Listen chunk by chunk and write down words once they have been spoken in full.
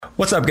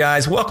What's up,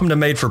 guys? Welcome to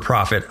Made for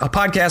Profit, a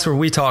podcast where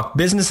we talk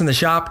business in the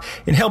shop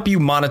and help you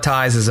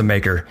monetize as a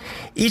maker.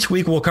 Each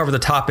week, we'll cover the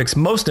topics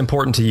most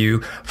important to you,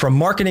 from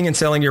marketing and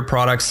selling your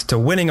products to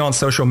winning on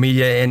social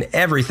media and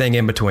everything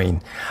in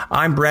between.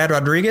 I'm Brad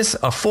Rodriguez,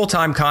 a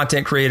full-time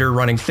content creator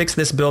running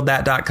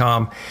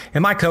FixThisBuildThat.com,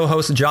 and my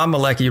co-host, John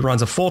Malecki,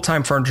 runs a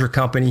full-time furniture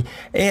company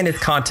and its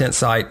content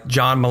site,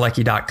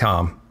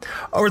 JohnMalecki.com.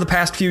 Over the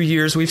past few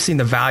years, we've seen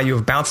the value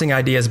of bouncing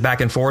ideas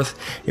back and forth,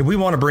 and we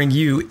want to bring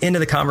you into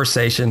the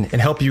conversation and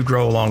help you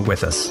grow along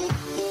with us.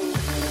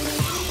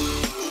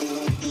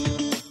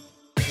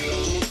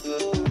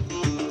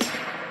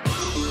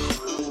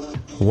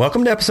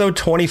 Welcome to episode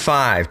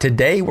 25.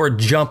 Today, we're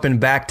jumping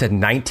back to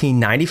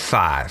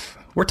 1995.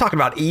 We're talking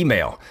about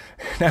email.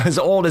 Now, as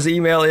old as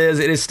email is,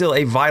 it is still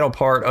a vital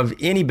part of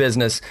any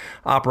business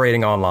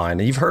operating online.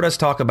 You've heard us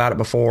talk about it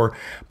before,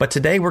 but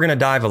today we're going to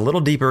dive a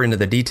little deeper into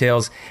the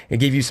details and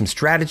give you some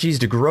strategies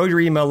to grow your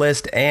email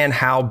list and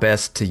how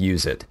best to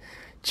use it.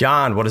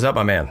 John, what is up,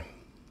 my man?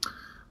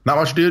 Not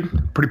much,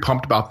 dude. Pretty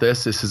pumped about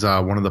this. This is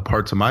one of the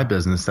parts of my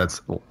business that's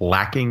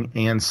lacking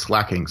and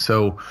slacking.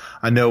 So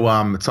I know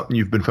it's something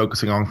you've been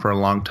focusing on for a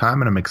long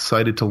time, and I'm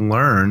excited to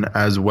learn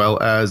as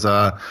well as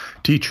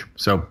teach.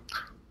 So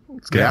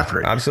let's get after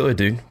it. Absolutely,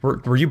 dude.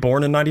 Were you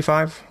born in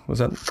 95? Was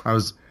that? I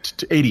was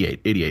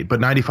 88, but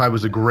 95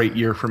 was a great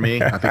year for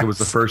me. I think it was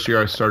the first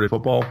year I started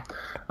football.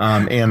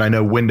 And I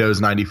know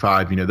Windows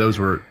 95, those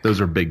were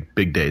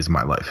big days in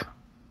my life.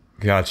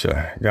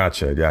 Gotcha.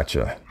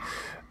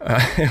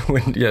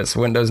 Yes,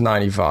 Windows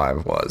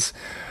 95 was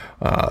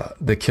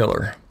the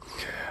killer.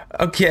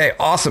 Okay,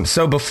 awesome.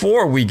 So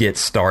before we get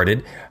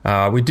started,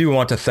 we do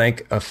want to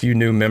thank a few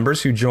new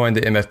members who joined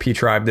the MFP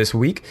tribe this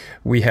week.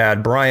 We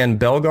had Brian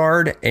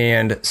Belgard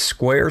and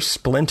Square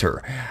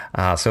Splinter.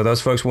 So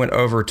those folks went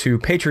over to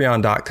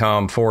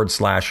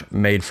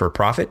patreon.com/made for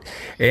profit,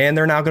 and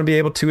they're now going to be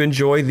able to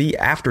enjoy the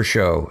after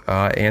show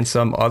and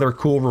some other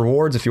cool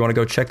rewards. If you want to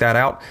go check that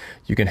out,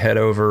 you can head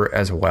over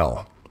as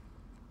well.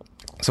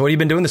 So what have you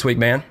been doing this week,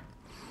 man?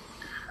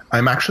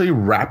 I'm actually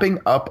wrapping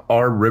up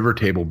our river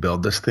table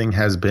build. This thing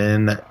has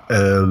been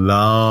a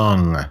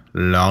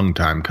long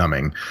time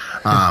coming.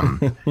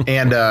 And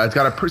it's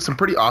got some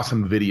pretty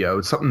awesome video.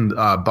 It's something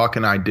Buck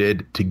and I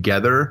did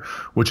together,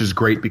 which is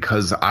great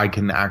because I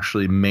can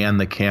actually man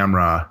the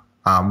camera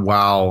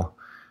while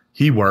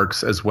he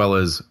works, as well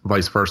as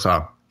vice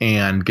versa,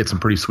 and get some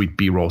pretty sweet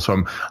B-roll.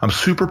 So I'm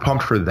super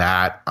pumped for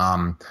that.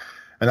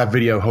 And that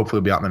video hopefully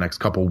will be out in the next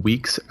couple of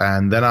weeks.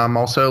 And then I'm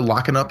also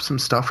locking up some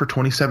stuff for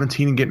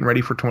 2017 and getting ready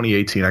for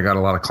 2018. I got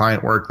a lot of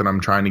client work that I'm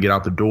trying to get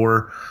out the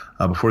door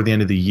before the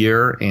end of the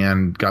year,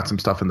 and got some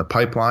stuff in the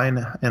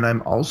pipeline. And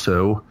I'm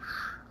also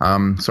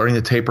starting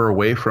to taper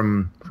away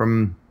from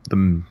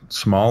the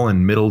small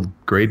and middle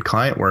grade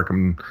client work.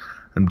 I'm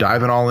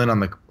diving all in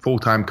on the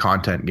full-time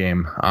content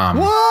game.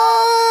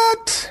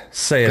 What?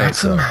 Say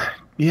it.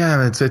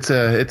 Yeah, it's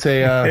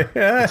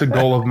a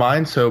goal of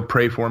mine. So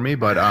pray for me.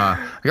 But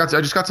I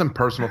just got some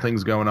personal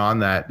things going on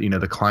that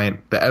the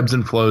ebbs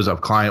and flows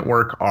of client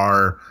work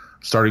are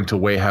starting to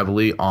weigh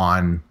heavily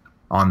on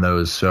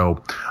those.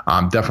 So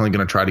I'm definitely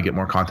going to try to get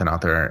more content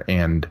out there,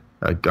 and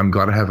I'm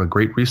glad to have a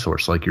great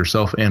resource like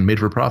yourself and Made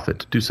for Profit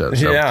to do so.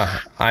 So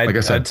yeah, like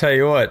I said, I tell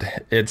you what,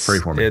 pray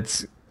for me.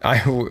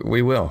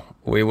 We will.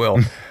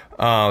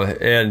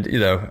 And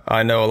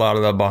I know a lot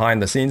of the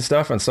behind the scenes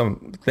stuff and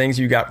some things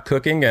you got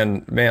cooking,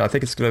 and man, I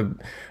think it's gonna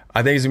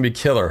be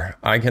killer.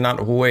 I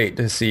cannot wait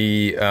to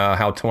see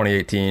how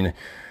 2018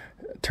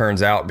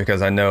 turns out,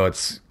 because I know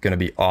it's gonna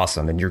be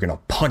awesome, and you're gonna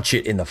punch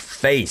it in the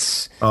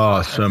face.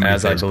 Oh, so many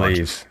as I believe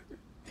punches.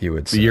 You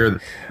would say.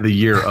 The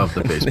year of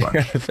the face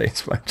punch. The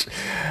face punch.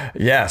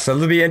 Yeah, so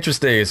it'll be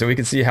interesting. So we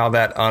can see how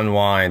that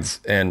unwinds,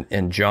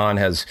 and John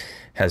has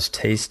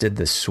tasted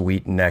the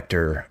sweet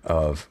nectar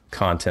of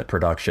content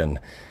production,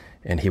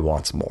 and he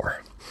wants more.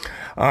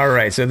 All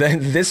right. So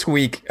then this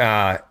week,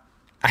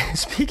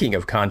 speaking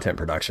of content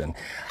production,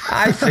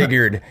 I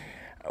figured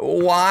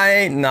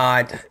why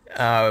not?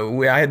 I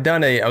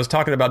was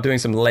talking about doing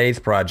some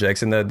lathe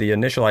projects, and the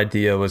initial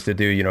idea was to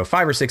do,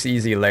 5 or 6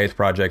 easy lathe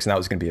projects, and that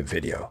was going to be a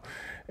video.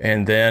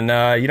 And then,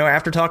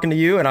 after talking to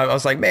you, and I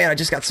was like, man, I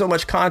just got so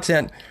much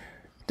content.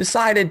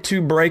 Decided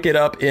to break it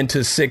up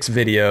into 6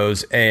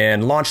 videos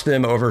and launch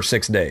them over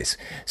 6 days.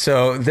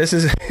 So this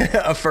is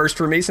a first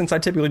for me, since I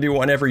typically do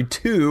one every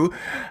 2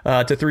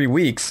 to 3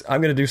 weeks. I'm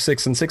going to do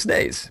 6 in 6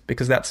 days,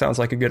 because that sounds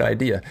like a good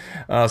idea.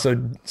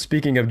 So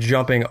speaking of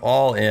jumping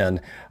all in,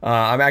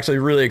 I'm actually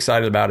really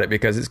excited about it,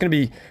 because it's going to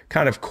be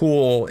kind of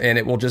cool, and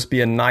it will just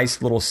be a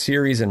nice little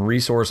series and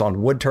resource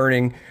on wood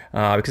turning,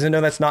 because I know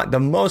that's not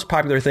the most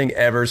popular thing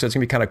ever. So it's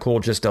going to be kind of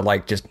cool just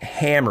to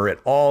hammer it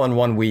all in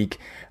 1 week.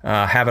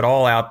 Have it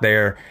all out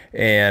there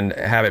and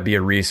have it be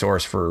a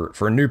resource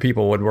for new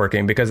people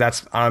woodworking, because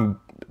I'm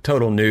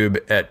total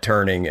noob at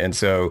turning, and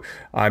so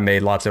I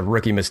made lots of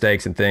rookie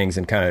mistakes and things,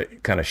 and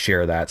kind of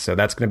share that. So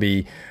that's going to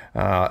be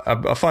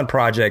a fun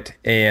project,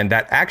 and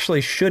that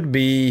actually should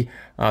be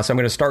So I'm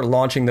going to start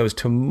launching those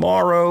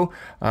tomorrow.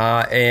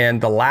 And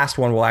the last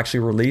one will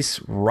actually release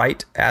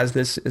right as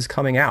this is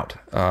coming out,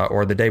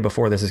 or the day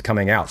before this is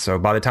coming out. So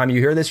by the time you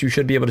hear this, you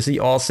should be able to see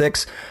all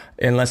 6,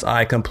 unless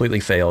I completely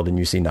failed and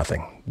you see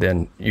nothing.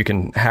 Then you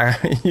can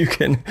you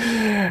can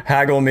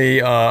haggle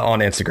me on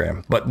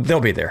Instagram, but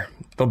they'll be there.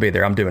 They'll be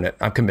there. I'm doing it.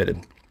 I'm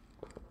committed.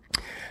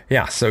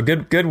 Yeah. So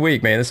good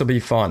week, man. This will be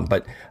fun.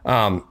 But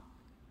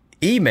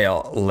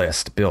email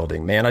list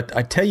building, man.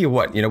 I tell you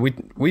what,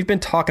 we've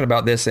been talking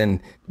about this, and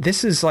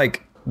this is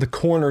like the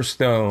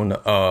cornerstone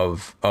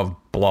of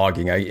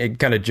blogging. I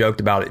kind of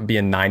joked about it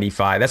being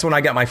 95. That's when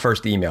I got my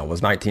first email,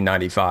 was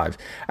 1995.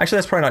 Actually,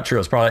 that's probably not true.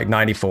 It's probably like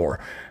 94.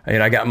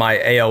 I got my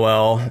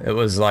AOL. It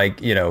was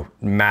like,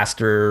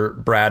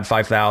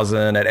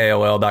 masterbrad5000 at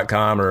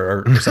AOL.com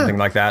or something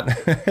like that.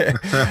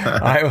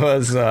 I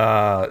was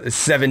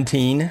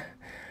 17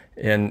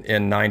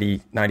 in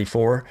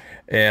 94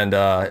 and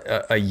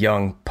a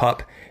young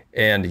pup.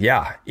 And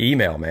yeah,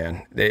 email,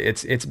 man.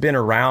 It's been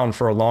around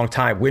for a long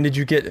time. When did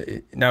you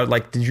did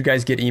you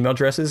guys get email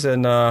addresses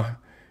in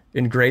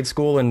grade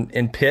school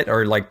in Pitt,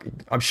 or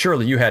I'm sure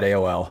that you had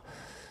AOL?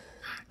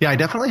 Yeah, I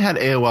definitely had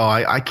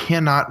AOL. I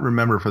cannot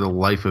remember for the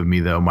life of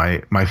me, though,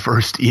 my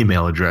first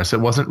email address.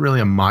 It wasn't really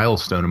a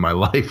milestone in my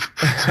life,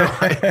 so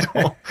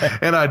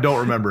I don't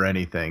remember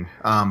anything.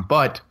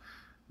 But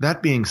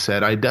that being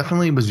said, I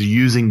definitely was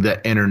using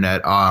the internet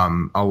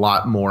a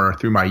lot more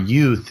through my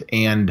youth,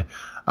 and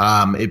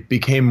it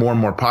became more and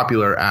more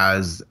popular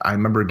as I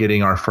remember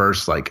getting our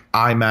first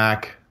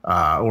iMac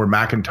or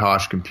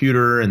Macintosh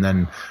computer. And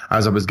then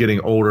as I was getting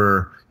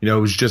older, it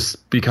was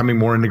just becoming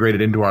more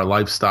integrated into our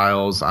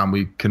lifestyles.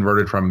 We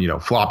converted from,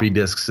 floppy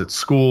disks at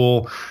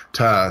school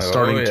to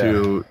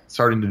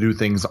starting to do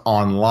things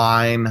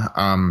online.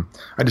 I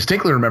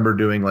distinctly remember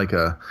doing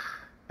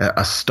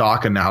a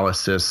stock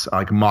analysis,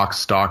 mock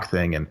stock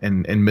thing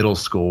in middle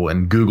school,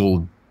 and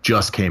Google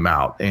just came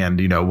out,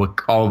 and a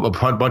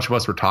bunch of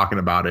us were talking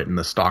about it, and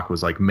the stock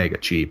was mega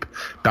cheap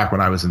back when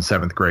I was in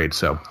 7th grade.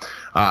 So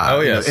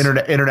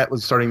internet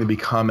was starting to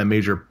become a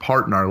major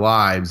part in our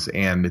lives,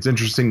 and it's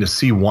interesting to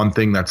see one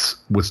thing that's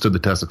withstood the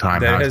test of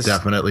time. That has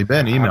definitely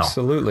been email.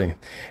 Absolutely.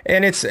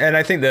 And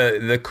I think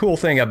the cool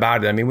thing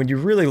about it, when you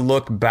really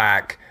look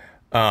back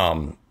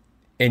and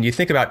you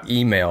think about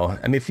email,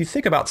 if you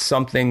think about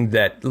something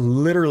that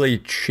literally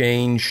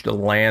changed the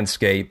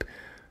landscape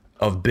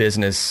of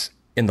business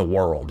in the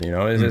world,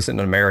 it isn't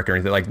in America or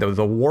anything,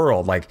 the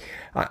world. I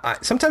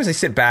sometimes I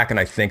sit back and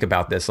I think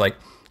about this,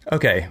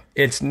 okay,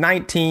 it's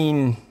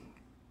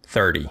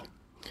 1930.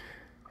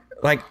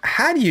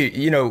 How do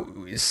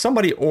you,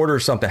 somebody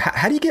orders something,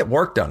 how do you get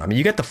work done?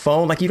 You get the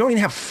phone, you don't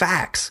even have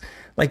fax.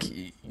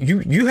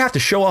 You have to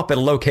show up at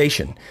a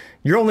location.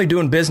 You're only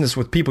doing business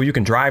with people you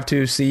can drive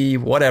to, see,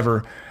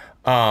 whatever.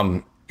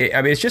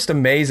 It's just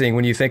amazing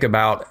when you think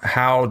about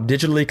how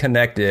digitally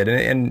connected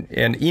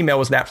and email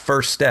was that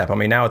first step.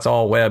 Now it's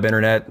all web,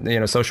 internet,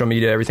 social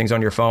media, everything's on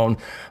your phone.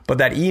 But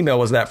that email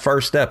was that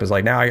first step. It's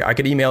now I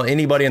could email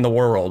anybody in the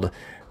world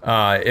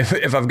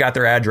if I've got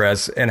their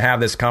address and have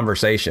this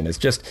conversation. It's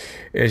just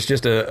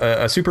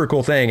a super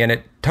cool thing, and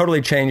it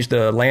totally changed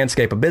the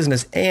landscape of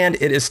business, and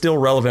it is still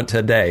relevant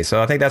today.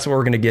 So I think that's what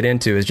we're going to get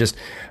into is just,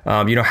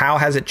 how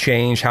has it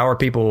changed? How are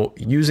people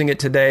using it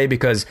today?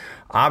 Because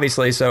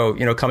obviously,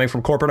 coming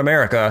from corporate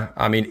America,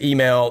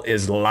 email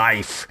is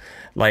life.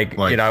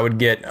 I would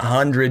get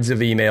hundreds of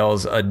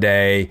emails a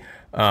day,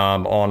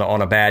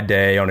 on a bad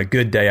day. On a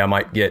good day, I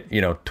might get,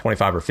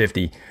 25 or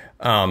 50,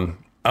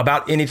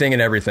 about anything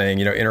and everything,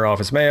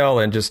 interoffice mail,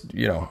 and just,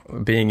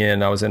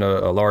 I was in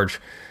a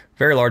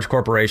very large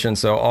corporation,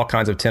 so all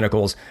kinds of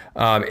tentacles.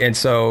 And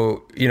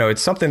so,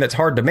 it's something that's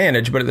hard to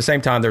manage, but at the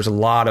same time, there's a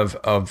lot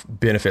of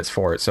benefits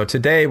for it. So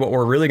today, what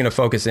we're really going to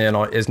focus in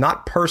on is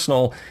not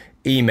personal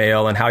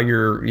email and how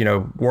you're,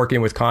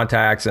 working with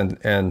contacts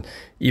and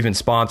even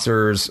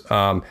sponsors,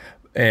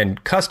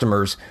 and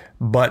customers,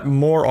 but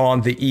more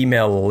on the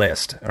email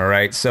list. All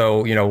right.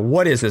 So,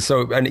 what is this?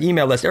 So an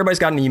email list, everybody's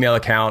got an email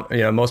account.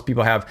 Most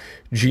people have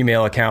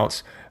Gmail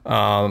accounts.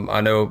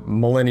 I know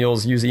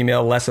millennials use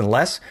email less and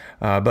less.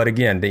 But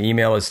again, the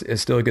email is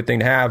still a good thing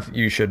to have.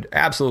 You should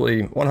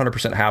absolutely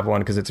 100% have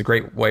one because it's a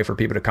great way for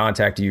people to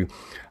contact you.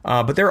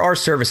 But there are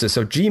services.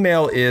 So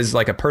Gmail is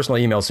like a personal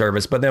email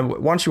service. But then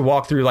once you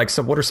walk through,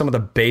 what are some of the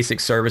basic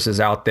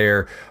services out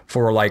there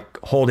for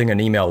holding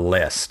an email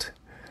list?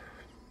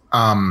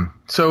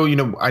 So,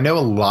 I know a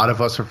lot of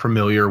us are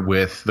familiar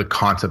with the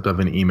concept of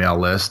an email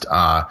list.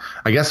 I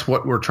guess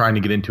what we're trying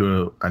to get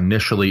into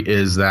initially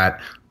is that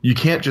you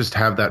can't just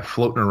have that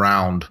floating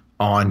around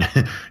on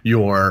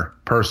your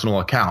personal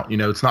account.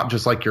 It's not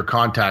just like your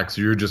contacts.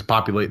 You're just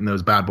populating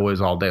those bad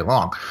boys all day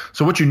long.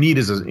 So what you need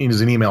is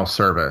an email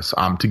service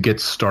to get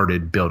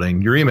started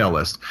building your email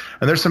list.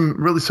 And there's some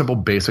really simple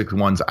basic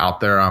ones out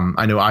there.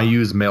 I know I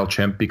use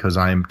MailChimp because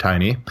I am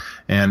tiny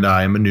and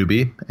I am a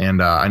newbie.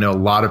 And I know a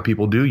lot of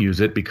people do use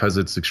it because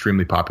it's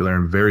extremely popular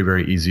and very,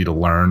 very easy to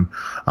learn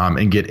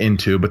and get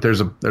into. But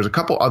there's a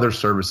couple other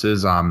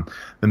services.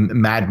 The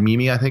Mad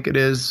Mimi, I think it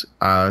is.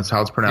 That's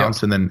how it's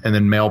pronounced. Yep. And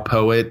then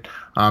MailPoet.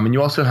 And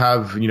you also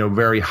have,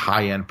 very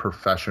high-end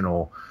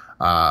professional,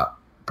 I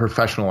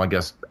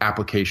guess,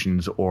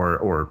 applications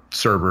or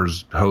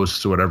servers,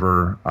 hosts,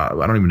 whatever. I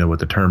don't even know what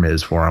the term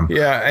is for them.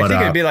 Yeah, I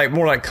think it'd be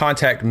more like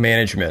contact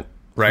management,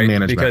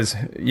 right? Because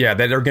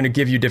they're going to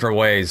give you different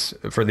ways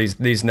for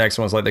these next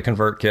ones, like the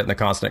ConvertKit and the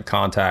Constant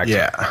Contact.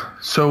 Yeah.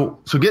 So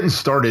getting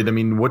started, I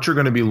mean, what you're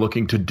going to be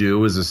looking to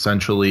do is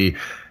essentially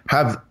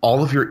have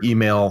all of your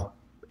email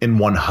in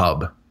one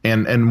hub,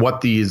 and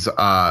what these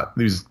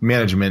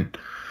management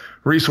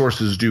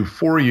resources do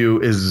for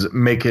you is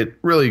make it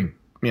really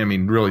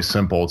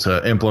simple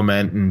to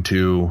implement and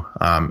to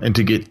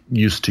get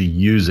used to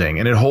using.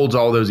 And it holds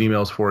all those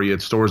emails for you.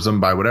 It stores them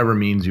by whatever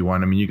means you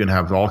want. I mean, you can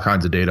have all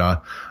kinds of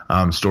data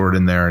stored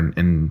in there.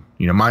 And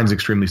mine's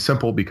extremely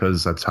simple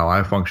because that's how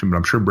I function. But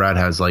I'm sure Brad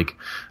has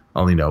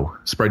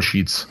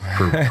spreadsheets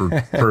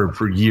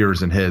for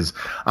years in his.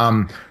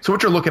 So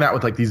what you're looking at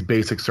with these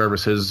basic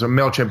services, so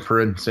MailChimp,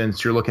 for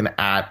instance, you're looking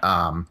at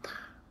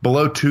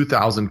below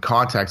 2,000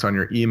 contacts on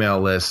your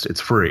email list. It's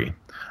free.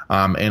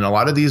 And a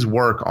lot of these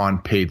work on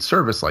paid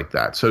service like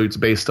that. So it's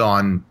based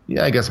on,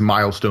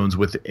 milestones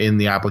within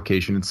the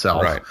application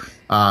itself. Right.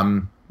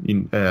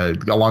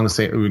 Along the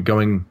same,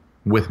 going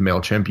with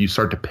MailChimp, you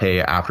start to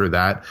pay after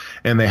that.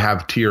 And they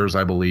have tiers,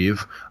 I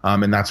believe.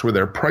 And that's where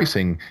their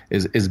pricing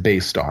is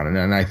based on.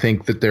 And I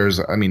think that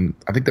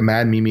I think the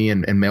Mad Mimi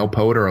and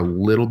MailPoet are a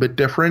little bit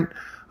different.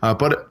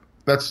 But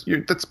that's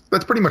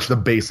pretty much the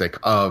basic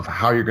of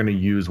how you're going to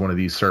use one of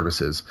these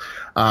services.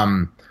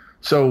 When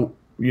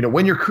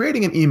you're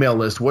creating an email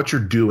list, what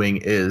you're doing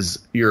is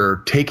you're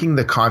taking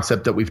the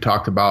concept that we've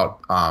talked about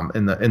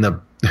in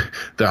the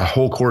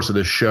whole course of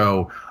this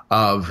show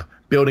of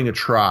building a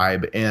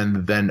tribe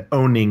and then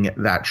owning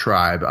that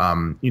tribe.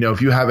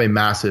 If you have a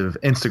massive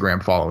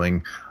Instagram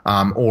following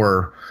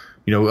or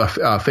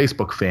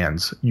Facebook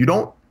fans, you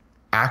don't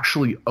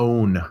actually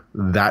own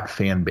that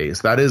fan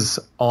base. That is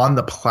on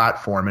the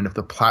platform, and if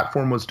the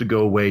platform was to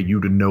go away,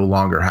 you would no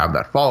longer have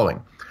that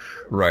following.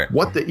 Right.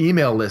 What the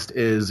email list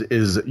is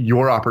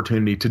your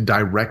opportunity to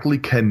directly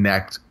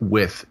connect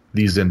with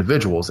these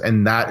individuals,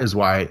 and that is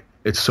why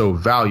it's so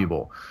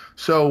valuable.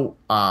 So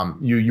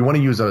you want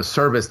to use a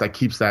service that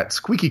keeps that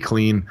squeaky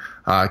clean,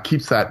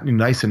 keeps that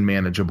nice and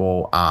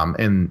manageable,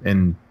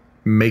 and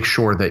make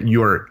sure that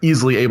you are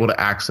easily able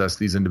to access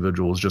these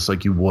individuals just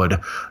like you would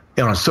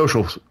on a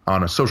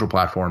social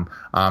platform,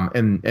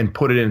 and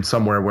put it in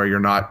somewhere where you're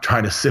not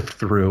trying to sift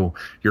through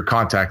your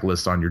contact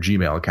list on your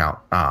Gmail account.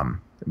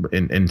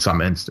 In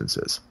some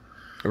instances.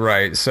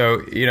 Right.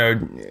 So,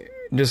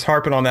 just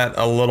harping on that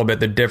a little bit,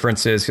 the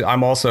difference is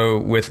I'm also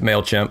with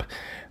MailChimp,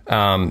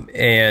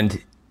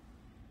 and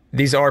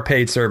these are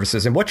paid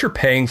services. And what you're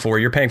paying for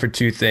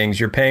two things.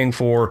 You're paying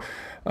for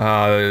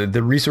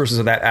the resources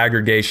of that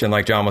aggregation,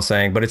 like John was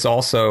saying, but it's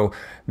also,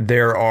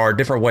 there are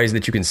different ways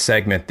that you can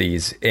segment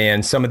these.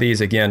 And some of these,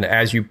 again,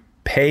 as you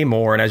pay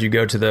more and as you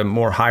go to the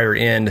more higher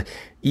end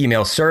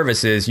email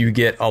services, you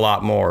get a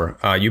lot more.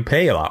 You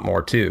pay a lot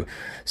more too.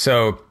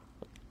 So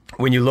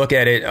when you look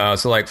at it,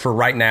 for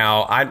right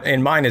now,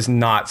 and mine is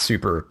not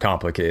super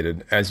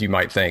complicated as you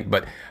might think,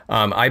 but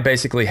I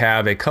basically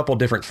have a couple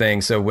different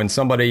things. So when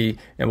somebody,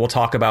 and we'll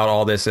talk about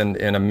all this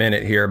in a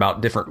minute here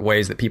about different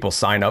ways that people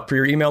sign up for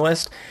your email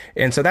list.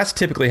 And so that's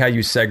typically how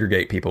you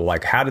segregate people.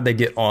 Like, how did they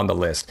get on the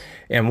list?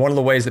 And one of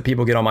the ways that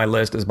people get on my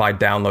list is by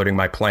downloading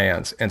my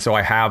plans. And so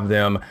I have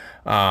them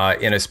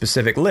in a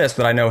specific list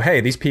that I know, hey,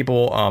 these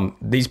people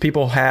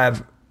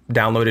have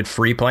downloaded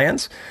free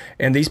plans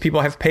and these people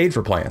have paid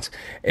for plans.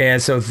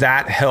 And so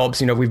that helps.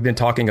 We've been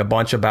talking a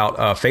bunch about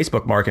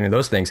Facebook marketing and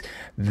those things.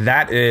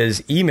 That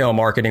is email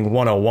marketing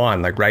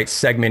 101, right?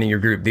 Segmenting your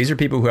group. These are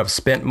people who have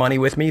spent money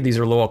with me. These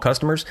are loyal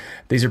customers.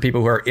 These are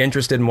people who are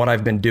interested in what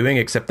I've been doing,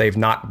 except they've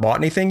not bought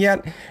anything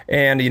yet.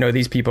 And,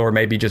 these people are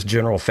maybe just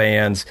general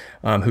fans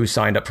who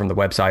signed up from the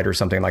website or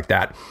something like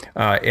that.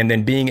 And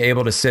then being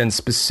able to send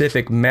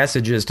specific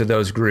messages to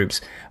those groups.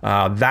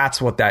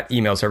 That's what that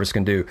email service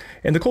can do.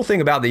 And the cool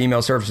thing about the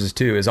email services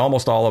too is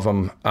almost all of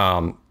them,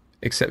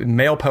 except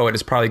MailPoet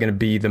is probably going to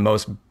be the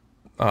most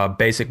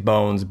basic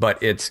bones,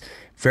 but it's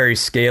very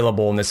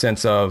scalable in the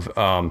sense of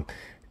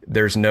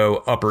there's no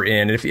upper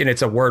end. And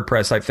it's a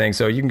WordPress type thing,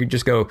 so you can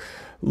just go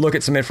look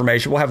at some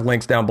information. We'll have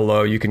links down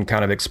below. You can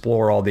kind of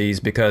explore all these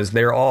because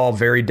they're all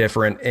very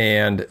different,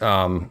 and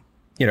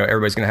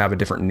everybody's going to have a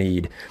different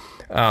need.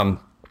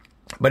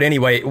 But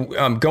anyway,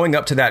 going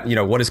up to that,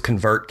 what is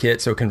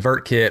ConvertKit? So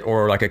ConvertKit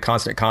or like a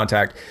Constant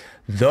Contact,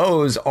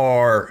 those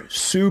are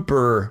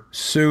super,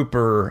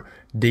 super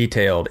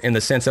detailed in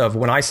the sense of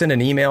when I send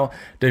an email,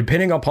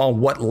 depending upon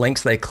what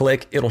links they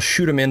click, it'll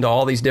shoot them into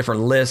all these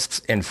different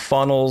lists and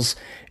funnels.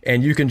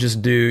 And you can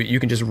just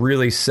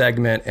really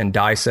segment and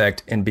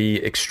dissect and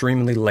be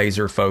extremely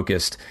laser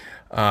focused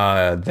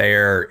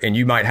there, and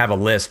you might have a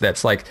list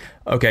that's like,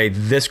 okay,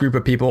 this group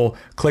of people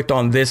clicked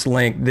on this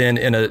link, then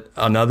in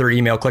another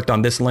email clicked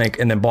on this link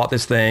and then bought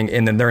this thing,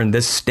 and then they're in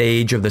this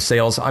stage of the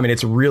sales. I mean,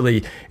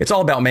 it's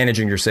all about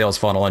managing your sales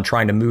funnel and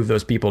trying to move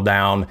those people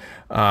down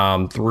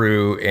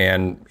through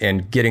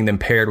and getting them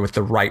paired with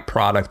the right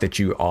product that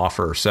you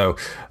offer. So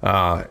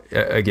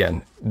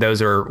again,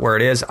 those are where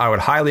it is. I would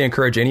highly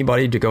encourage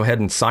anybody to go ahead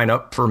and sign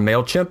up for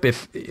MailChimp,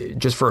 if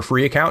just for a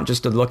free account,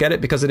 just to look at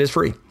it, because it is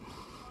free.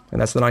 And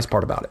that's the nice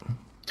part about it.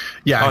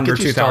 Yeah, under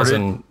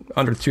 2,000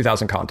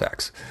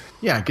 contacts.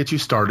 Yeah, get you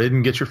started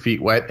and get your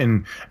feet wet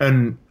and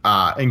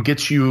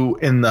get you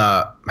in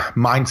the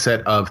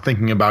mindset of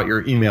thinking about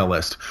your email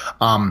list.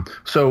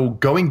 So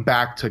going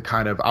back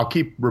to I'll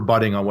keep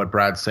rebutting on what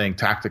Brad's saying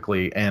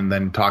tactically, and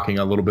then talking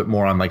a little bit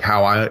more on like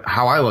how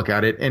I look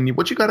at it. And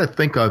what you got to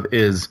think of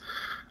is,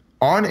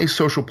 on a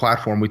social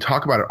platform, we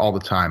talk about it all the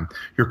time.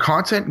 Your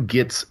content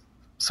gets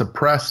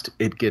suppressed,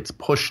 it gets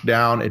pushed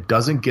down, it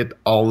doesn't get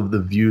all of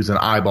the views and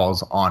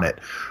eyeballs on it.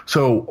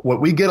 So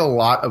what we get a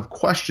lot of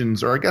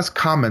questions, or I guess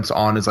comments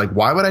on, is like,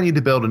 why would I need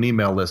to build an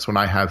email list when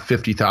I have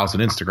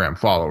 50,000 Instagram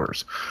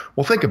followers?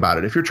 Well, think about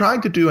it. If you're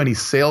trying to do any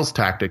sales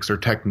tactics or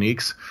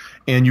techniques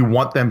and you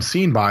want them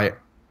seen by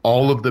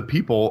all of the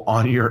people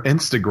on your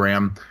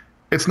Instagram,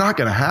 it's not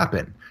going to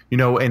happen.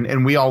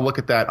 And we all look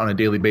at that on a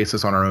daily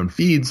basis on our own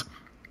feeds.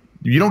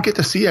 You don't get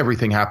to see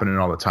everything happening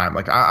all the time.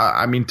 Like,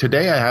 I mean,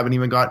 today I haven't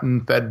even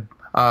gotten fed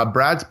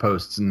Brad's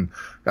posts, and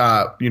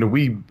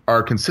we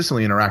are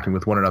consistently interacting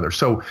with one another.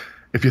 So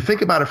if you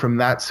think about it from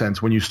that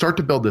sense, when you start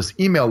to build this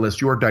email list,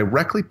 you are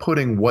directly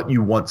putting what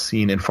you want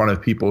seen in front of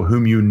people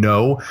whom you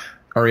know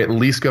are at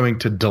least going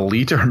to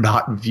delete or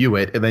not view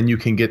it, and then you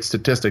can get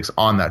statistics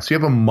on that. So you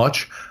have a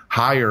much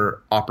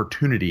higher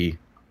opportunity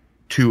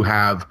to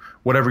have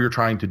whatever you're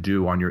trying to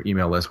do on your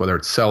email list, whether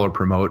it's sell or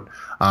promote,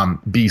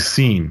 be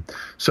seen.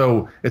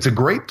 So it's a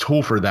great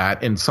tool for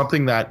that, and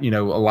something that,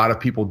 a lot of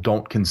people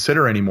don't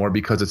consider anymore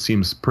because it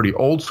seems pretty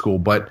old school.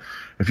 But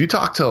if you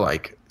talk to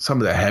like some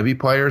of the heavy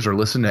players, or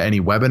listen to any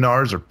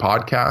webinars or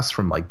podcasts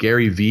from like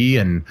Gary Vee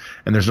and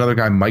there's another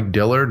guy, Mike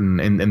Dillard,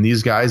 and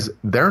these guys,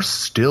 they're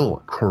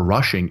still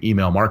crushing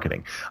email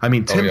marketing. I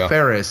mean, Tim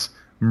Ferriss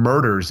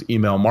murders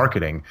email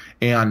marketing,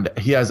 and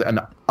he has an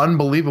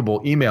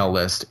unbelievable email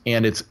list,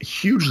 and it's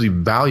hugely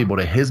valuable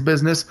to his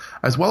business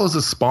as well as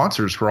the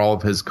sponsors for all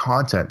of his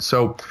content.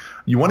 So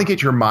you want to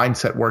get your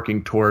mindset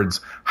working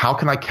towards, how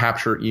can I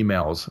capture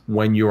emails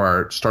when you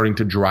are starting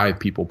to drive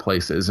people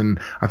places? And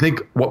I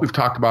think what we've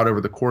talked about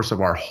over the course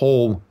of our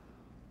whole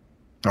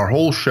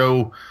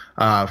show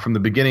from the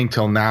beginning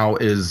till now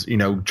is,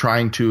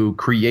 trying to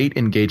create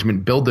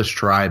engagement, build this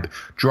tribe,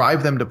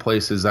 drive them to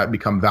places that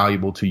become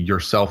valuable to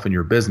yourself and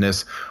your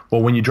business.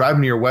 Well, when you drive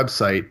them to your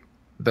website,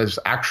 there's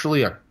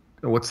actually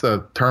what's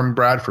the term,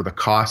 Brad, for the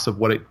cost of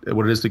what it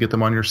is to get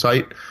them on your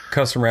site?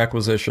 Customer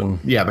acquisition.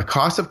 Yeah, the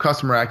cost of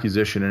customer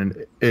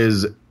acquisition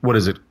is, what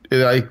is it?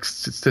 It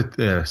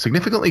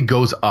significantly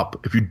goes up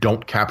if you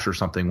don't capture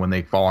something when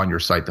they fall on your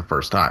site the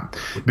first time.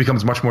 It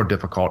becomes much more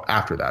difficult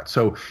after that.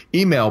 So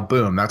email,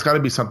 boom, that's got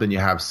to be something you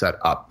have set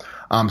up.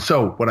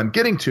 So what I'm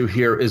getting to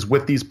here is,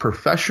 with these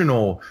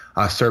professional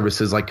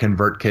services like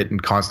ConvertKit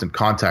and Constant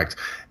Contact,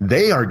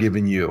 they are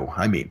giving you,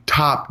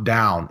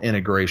 top-down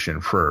integration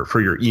for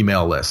your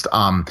email list.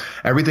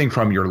 Everything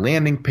from your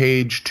landing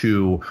page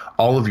to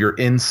all of your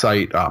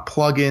Insight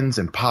plugins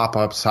and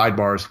pop-ups,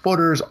 sidebars,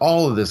 footers,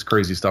 all of this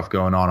crazy stuff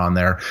going on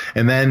there.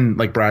 And then,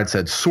 like Brad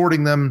said,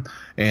 sorting them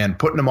and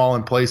putting them all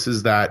in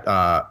places that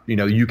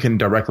you can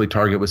directly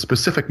target with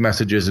specific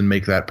messages and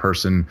make that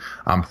person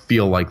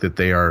feel like that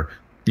they are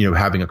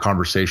having a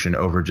conversation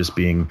over just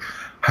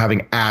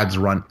having ads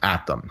run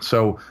at them.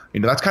 So,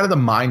 that's kind of the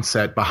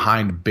mindset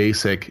behind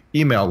basic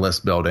email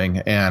list building,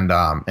 and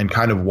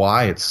kind of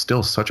why it's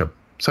still such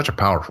a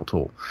powerful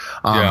tool.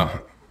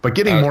 But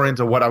getting more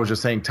into what I was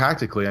just saying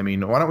tactically,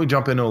 why don't we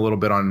jump into a little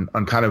bit on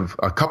kind of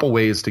a couple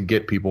ways to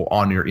get people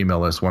on your email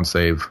list once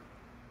they've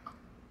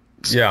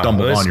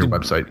stumbled on your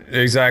website.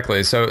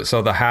 Exactly. So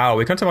the how,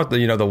 we can talk about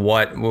the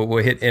what.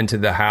 We'll hit into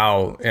the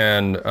how,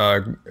 and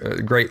a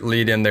great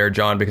lead in there,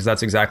 John, because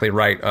that's exactly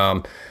right.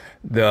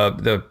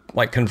 The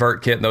like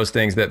ConvertKit and those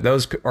things,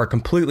 those are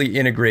completely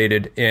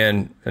integrated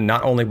in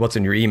not only what's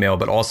in your email,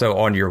 but also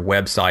on your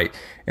website.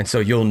 And so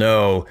you'll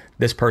know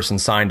this person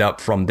signed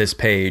up from this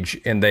page,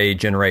 and they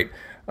generate,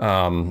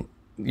 all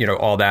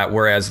that.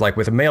 Whereas like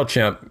with a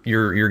MailChimp,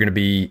 you're going to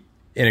be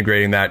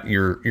integrating that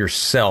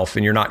yourself,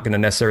 and you're not going to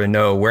necessarily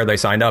know where they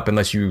signed up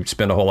unless you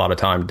spend a whole lot of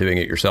time doing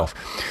it yourself.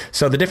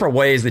 So the different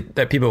ways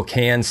that people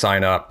can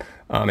sign up,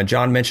 and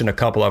John mentioned a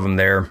couple of them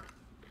there.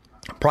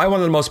 Probably one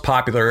of the most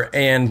popular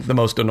and the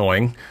most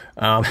annoying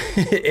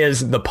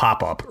is the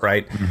pop-up,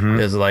 right? Mm-hmm.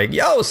 Is like,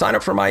 yo, sign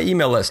up for my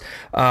email list.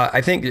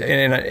 I think,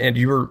 and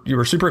you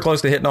were super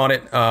close to hitting on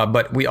it,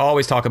 but we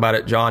always talk about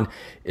it, John,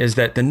 is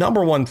that the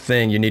number one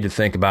thing you need to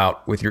think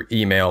about with your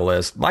email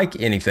list, like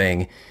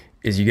anything,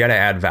 is you got to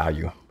add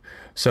value.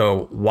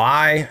 So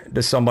why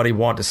does somebody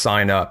want to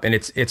sign up? And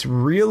it's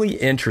really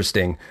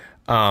interesting.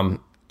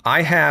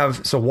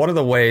 So one of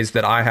the ways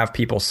that I have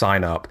people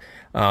sign up,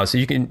 so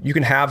you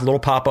can have little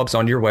pop-ups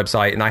on your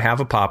website, and I have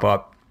a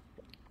pop-up,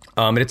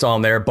 and it's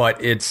on there,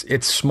 but it's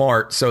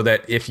smart so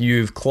that if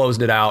you've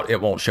closed it out,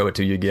 it won't show it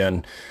to you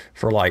again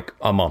for like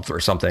a month or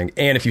something.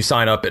 And if you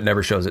sign up, it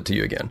never shows it to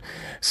you again.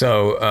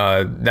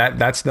 So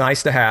that's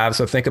nice to have.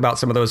 So think about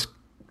some of those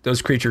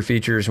creature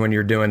features when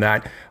you're doing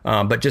that,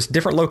 but just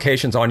different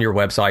locations on your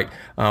website.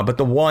 But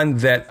the one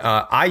that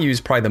I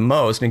use probably the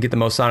most and get the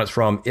most signups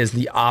from is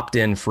the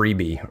opt-in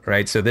freebie,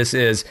 right? So this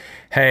is,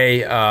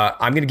 hey,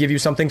 I'm going to give you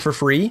something for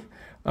free,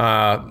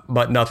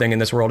 but nothing in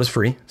this world is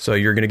free. So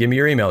you're going to give me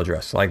your email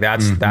address. Like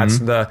that's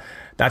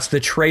the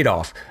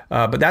trade-off.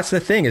 But that's the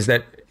thing, is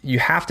that you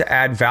have to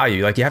add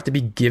value. Like you have to be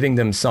giving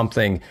them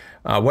something,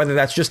 whether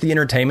that's just the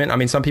entertainment. I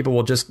mean, some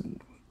people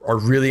are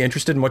really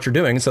interested in what you're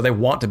doing, so they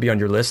want to be on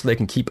your list so they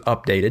can keep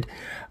updated.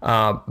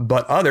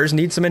 But others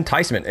need some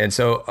enticement. And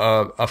so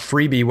a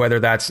freebie, whether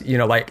that's,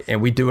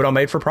 and we do it on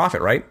Made for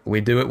Profit, right? We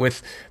do it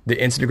with the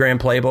Instagram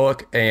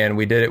playbook, and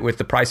we did it with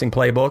the pricing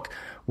playbook,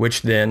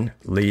 which then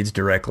leads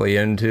directly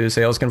into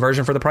sales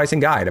conversion for the pricing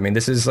guide. I mean,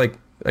 this is like,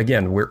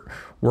 again, we're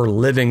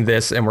living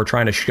this, and we're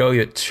trying to show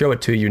it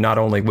to you, not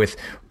only with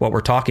what we're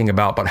talking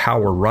about, but how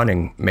we're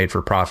running Made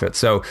for Profit.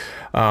 So,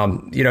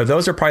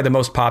 those are probably the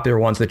most popular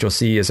ones that you'll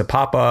see as a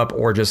pop-up,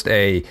 or just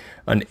an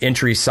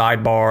entry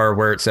sidebar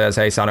where it says,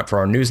 hey, sign up for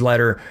our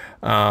newsletter.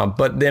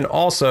 But then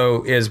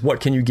also is,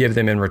 what can you give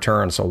them in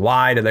return? So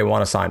why do they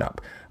want to sign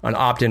up? An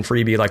opt-in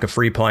freebie, like a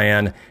free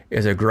plan,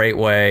 is a great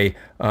way.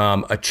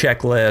 A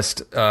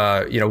checklist,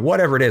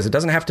 whatever it is. It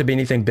doesn't have to be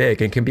anything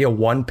big. It can be a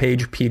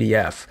one-page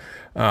PDF.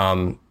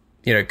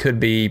 It could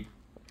be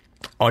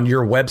on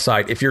your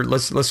website. If you're,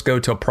 let's go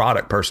to a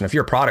product person. If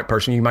you're a product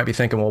person, you might be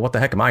thinking, well, what the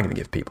heck am I going to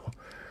give people?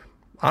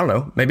 I don't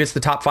know. Maybe it's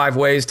the top 5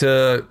 ways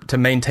to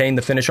maintain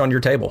the finish on your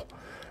table,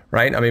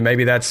 right? I mean,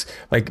 maybe that's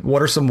like,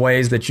 what are some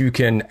ways that you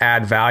can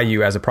add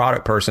value as a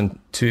product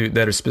person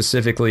that are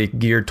specifically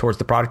geared towards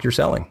the product you're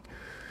selling?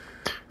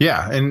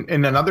 Yeah, and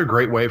another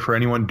great way for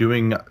anyone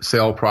doing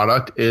sale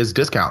product is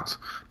discounts,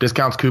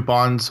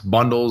 coupons,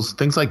 bundles,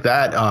 things like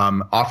that.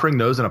 Offering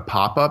those in a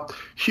pop-up,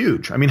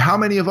 huge. I mean, how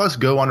many of us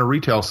go on a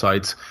retail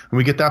sites and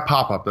we get that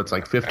pop-up that's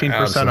like 15%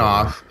 Absolutely.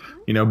 off,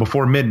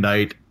 before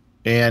midnight,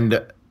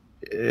 and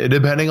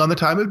depending on the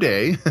time of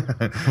day,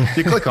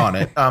 you click on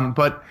it.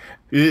 But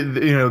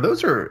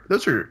those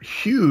are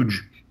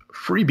huge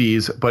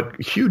freebies, but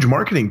huge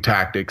marketing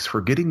tactics for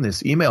getting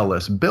this email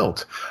list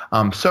built.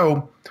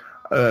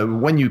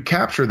 When you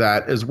capture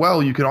that as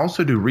well, you can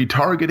also do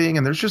retargeting,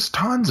 and there's just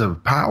tons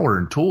of power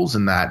and tools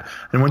in that.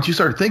 And once you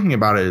start thinking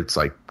about it, it's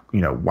like,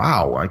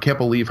 wow, I can't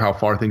believe how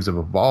far things have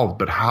evolved,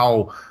 but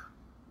how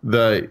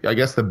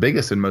the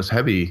biggest and most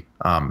heavy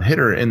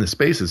hitter in the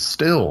space is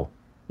still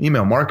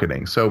email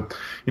marketing. So,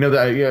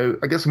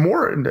 I guess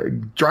more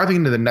driving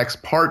into the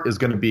next part is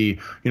going to be,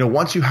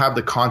 once you have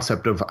the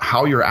concept of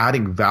how you're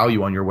adding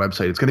value on your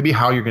website, it's going to be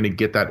how you're going to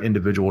get that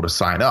individual to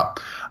sign up.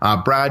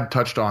 Brad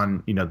touched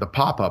on, the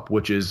pop-up,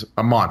 which is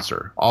a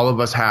monster. All of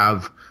us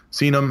have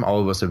seen them.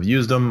 All of us have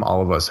used them.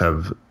 All of us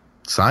have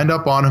signed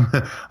up on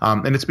them.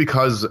 And it's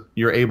because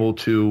you're able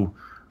to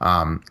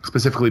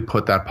specifically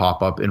put that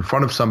pop-up in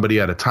front of somebody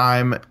at a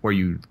time where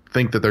you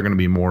think that they're going to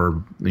be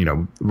more,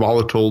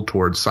 volatile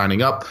towards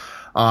signing up,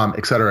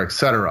 et cetera, et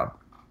cetera.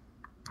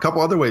 A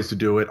couple other ways to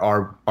do it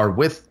are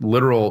with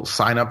literal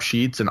sign-up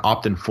sheets and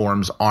opt-in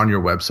forms on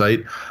your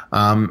website.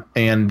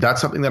 And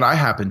that's something that I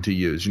happen to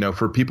use.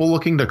 For people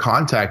looking to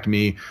contact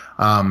me,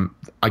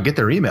 I get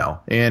their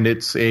email, and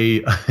it's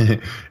a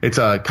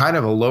kind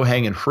of a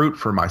low-hanging fruit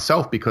for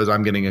myself because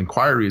I'm getting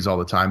inquiries all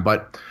the time.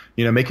 But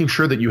making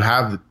sure that you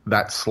have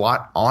that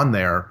slot on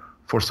there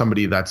for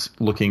somebody that's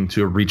looking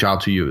to reach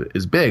out to you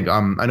is big. I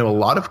know a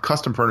lot of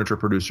custom furniture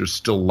producers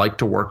still like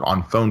to work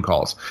on phone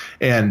calls,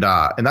 and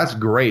that's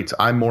great.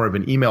 I'm more of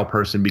an email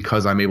person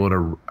because I'm able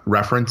to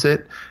reference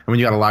it. And when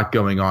you got a lot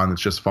going on, it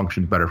just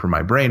functions better for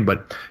my brain.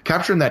 But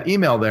capturing that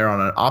email there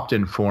on an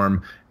opt-in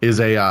form is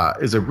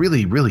a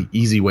really, really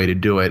easy way to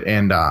do it.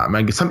 And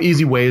some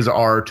easy ways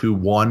are to,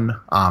 one,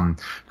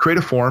 create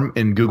a form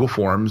in Google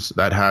Forms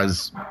that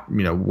has,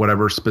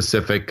 whatever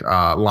specific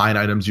line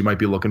items you might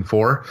be looking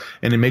for,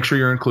 and then make sure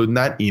you're including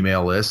that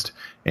email list.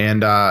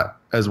 And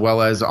as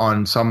well as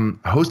on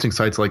some hosting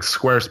sites like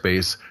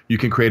Squarespace, you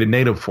can create a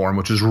native form,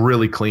 which is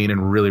really clean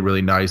and really,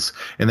 really nice.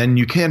 And then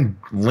you can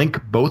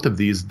link both of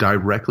these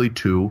directly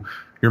to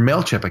your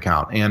MailChimp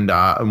account.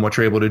 And what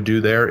you're able to do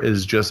there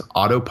is just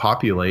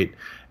auto-populate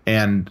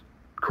and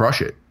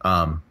crush it.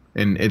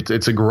 And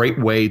it's a great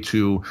way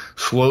to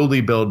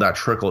slowly build that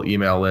trickle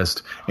email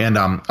list. And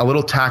a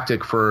little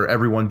tactic for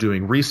everyone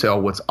doing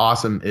resale, what's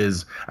awesome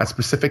is at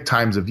specific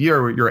times of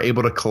year, you're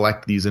able to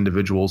collect these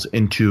individuals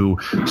into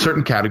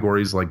certain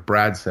categories, like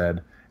Brad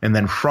said, and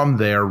then from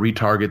there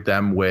retarget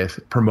them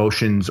with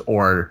promotions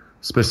or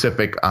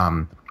specific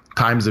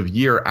times of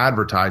year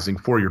advertising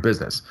for your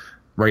business.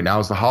 Right now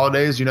is the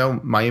holidays,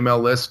 my email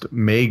list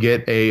may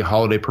get a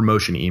holiday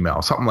promotion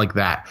email, something like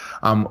that.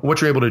 What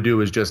you're able to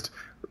do is just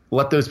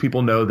let those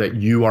people know that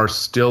you are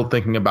still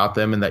thinking about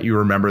them and that you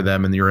remember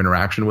them and your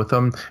interaction with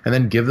them, and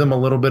then give them a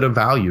little bit of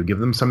value, give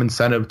them some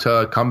incentive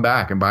to come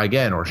back and buy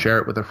again or share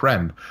it with a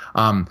friend.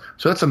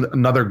 So that's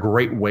another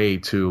great way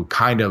to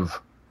kind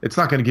of, it's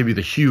not going to give you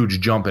the huge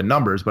jump in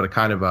numbers, but a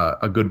kind of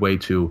a good way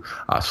to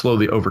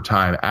slowly over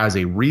time as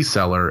a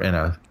reseller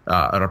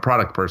and a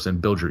product person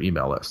build your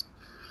email list.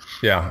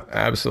 Yeah,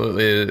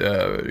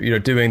 absolutely.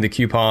 Doing the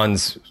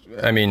coupons,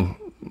 I mean,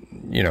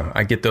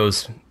 I get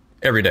those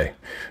every day,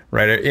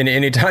 right? And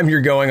anytime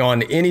you're going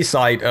on any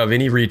site of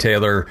any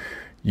retailer,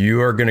 you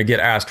are going to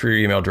get asked for your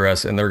email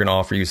address, and they're going to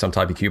offer you some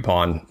type of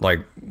coupon, like,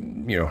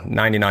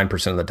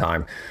 99% of the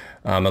time,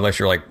 unless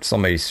you're like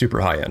somebody super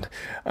high end.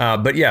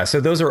 But yeah,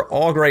 so those are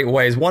all great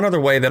ways. One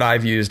other way that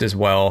I've used as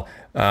well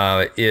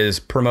is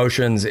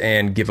promotions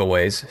and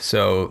giveaways.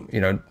 So,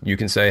 you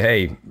can say,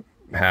 hey,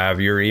 have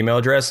your email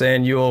address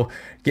and you'll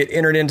get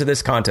entered into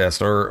this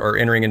contest, or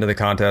entering into the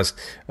contest.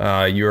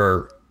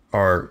 You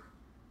are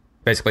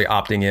basically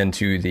opting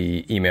into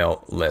the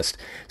email list.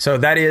 So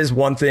that is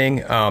one thing.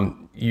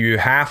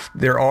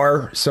 There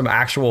are some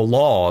actual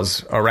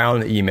laws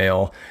around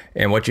email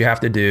and what you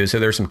have to do. So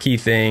there's some key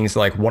things.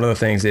 Like one of the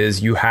things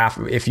is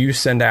if you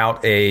send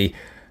out a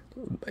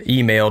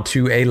email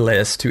to a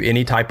list, to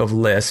any type of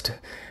list,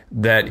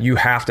 that you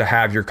have to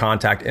have your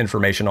contact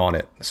information on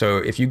it. So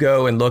if you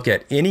go and look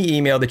at any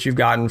email that you've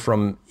gotten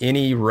from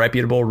any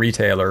reputable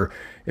retailer,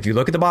 if you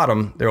look at the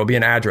bottom, there will be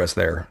an address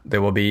there.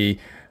 There will be,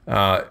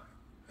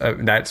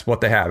 that's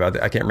what they have.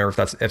 I can't remember if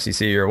that's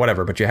FCC or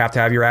whatever, but you have to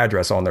have your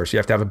address on there. So you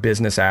have to have a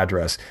business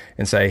address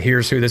and say,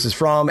 here's who this is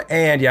from.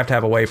 And you have to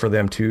have a way for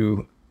them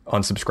to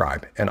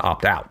unsubscribe and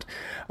opt out.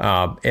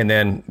 And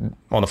then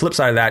on the flip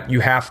side of that, you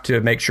have to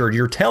make sure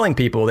you're telling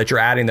people that you're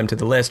adding them to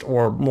the list,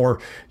 or more,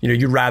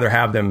 you'd rather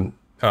have them,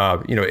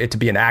 it to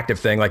be an active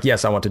thing. Like,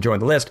 yes, I want to join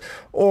the list,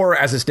 or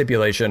as a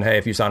stipulation, hey,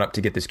 if you sign up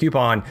to get this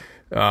coupon,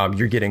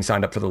 you're getting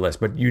signed up for the list.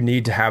 But you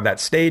need to have that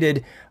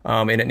stated,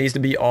 and it needs to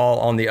be all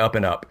on the up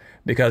and up,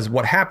 because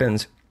what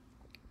happens,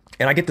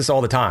 and I get this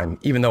all the time,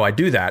 even though I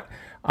do that,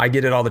 I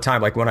get it all the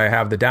time. Like when I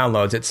have the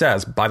downloads, it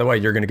says, by the way,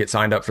 you're going to get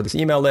signed up for this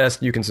email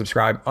list. You can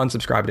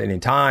unsubscribe at any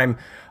time.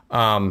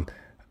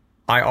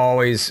 I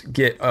always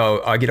get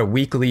a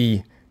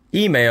weekly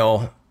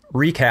email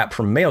recap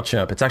from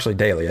MailChimp. It's actually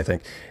daily, I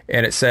think.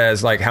 And it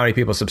says like how many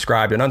people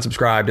subscribed and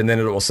unsubscribed. And then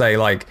it will say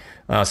like,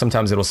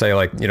 sometimes it'll say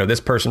like, this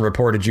person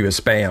reported you as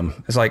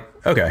spam. It's like,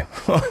 okay.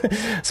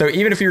 So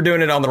even if you're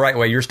doing it on the right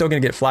way, you're still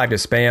going to get flagged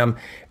as spam.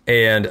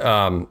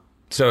 And,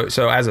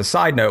 so as a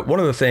side note,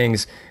 one of the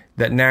things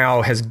that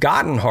now has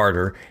gotten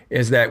harder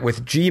is that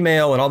with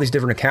Gmail and all these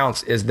different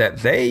accounts is that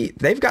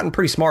they've gotten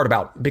pretty smart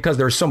about, because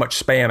there's so much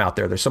spam out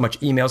there. There's so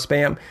much email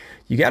spam.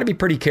 You got to be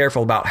pretty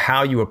careful about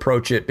how you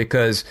approach it,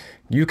 because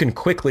you can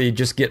quickly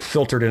just get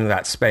filtered into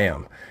that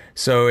spam.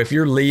 So if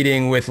you're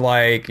leading with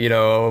like,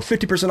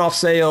 50% off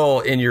sale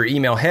in your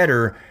email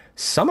header,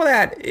 some of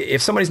that,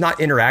 if somebody's not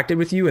interacted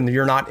with you and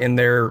you're not in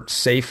their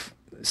safe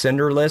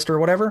sender list or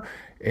whatever,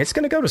 it's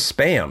going to go to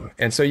spam.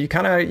 And so you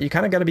kind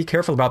of got to be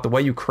careful about the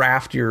way you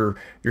craft your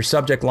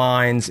subject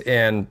lines,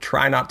 and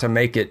try not to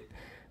make it,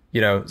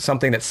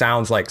 something that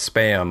sounds like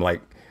spam, like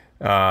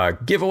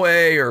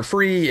giveaway or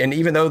free. And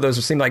even though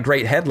those seem like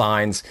great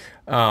headlines,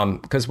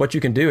 because what you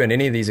can do in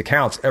any of these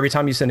accounts, every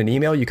time you send an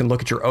email, you can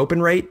look at your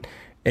open rate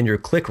and your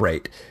click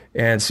rate.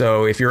 And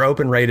so if your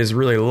open rate is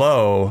really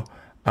low,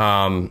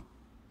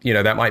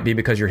 that might be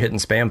because you're hitting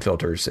spam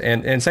filters.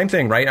 And same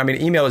thing, right? I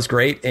mean, email is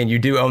great and you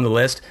do own the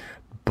list,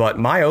 but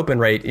my open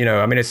rate,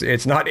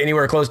 it's not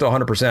anywhere close to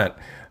 100%.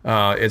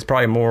 It's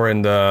probably more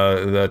in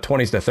the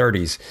 20s to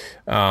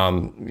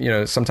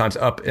 30s, sometimes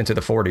up into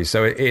the 40s.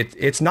 So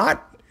it's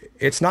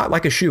not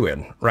like a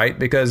shoe-in, right?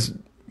 Because,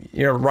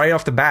 right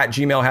off the bat,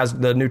 Gmail has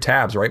the new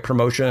tabs, right?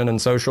 Promotion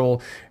and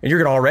social, and you're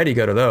going to already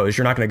go to those.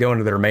 You're not going to go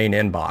into their main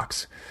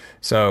inbox.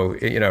 So,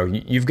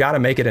 you've got to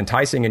make it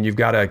enticing, and you've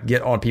got to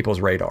get on people's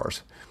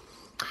radars.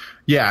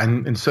 Yeah,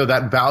 and so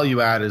that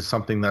value add is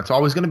something that's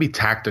always going to be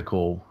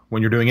tactical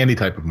when you're doing any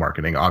type of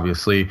marketing,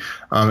 obviously.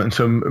 And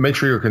so make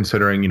sure you're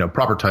considering,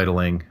 proper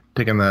titling,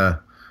 taking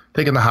the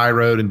high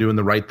road and doing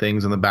the right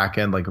things in the back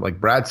end, like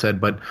Brad said.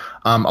 But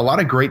a lot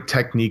of great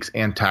techniques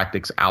and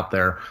tactics out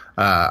there.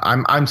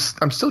 I'm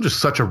still just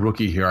such a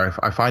rookie here.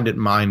 I find it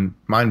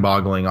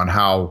mind-boggling on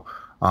how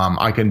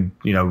I can,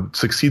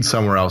 succeed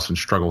somewhere else and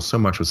struggle so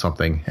much with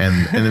something.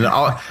 And then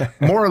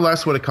more or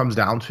less what it comes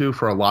down to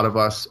for a lot of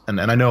us, and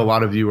I know a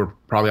lot of you are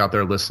probably out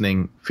there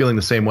listening, feeling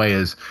the same way,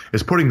 is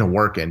putting the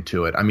work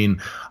into it. I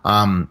mean,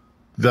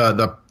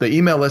 the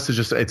email list is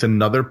just, it's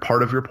another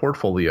part of your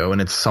portfolio,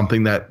 and it's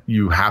something that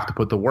you have to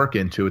put the work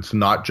into. It's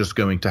not just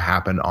going to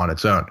happen on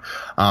its own.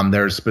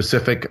 There's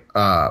specific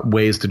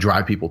ways to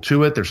drive people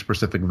to it. There's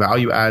specific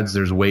value adds.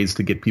 There's ways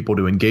to get people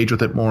to engage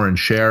with it more and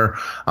share.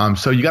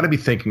 So you got to be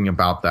thinking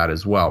about that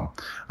as well.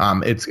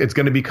 It's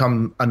going to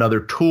become another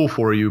tool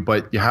for you,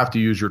 but you have to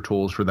use your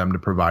tools for them to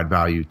provide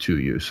value to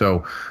you.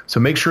 So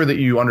make sure that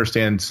you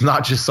understand it's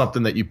not just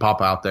something that you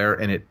pop out there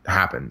and it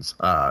happens.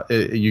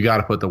 You got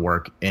to put the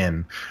work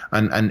in.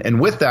 And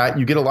with that,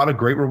 you get a lot of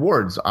great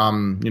rewards.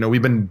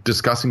 We've been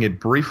discussing it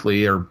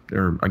briefly or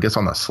I guess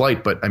on the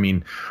slight, but I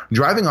mean,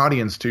 driving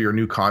audience to your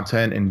new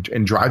content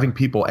and driving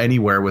people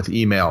anywhere with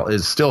email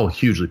is still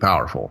hugely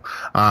powerful.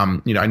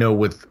 I know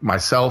with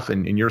myself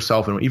and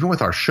yourself, and even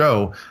with our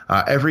show,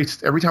 every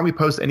time we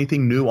post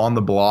anything new on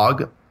the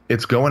blog,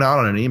 it's going out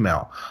on an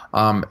email.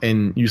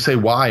 And you say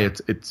why?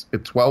 It's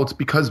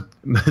because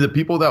the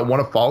people that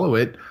want to follow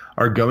it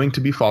are going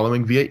to be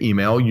following via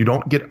email. You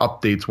don't get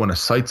updates when a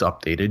site's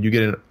updated. You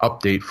get an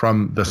update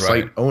from the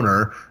site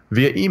owner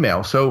via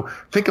email. So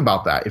think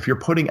about that. If you're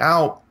putting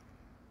out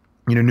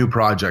new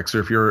projects, or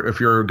if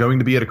you're going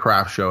to be at a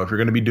craft show, if you're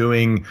going to be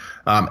doing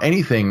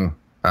anything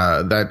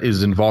that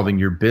is involving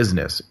your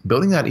business,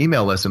 building that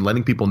email list and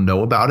letting people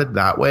know about it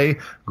that way,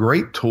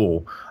 great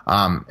tool.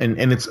 And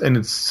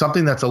it's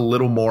something that's a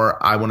little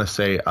more, I want to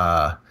say,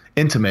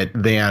 intimate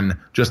than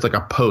just like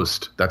a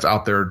post that's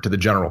out there to the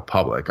general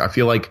public. I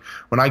feel like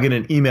when I get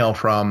an email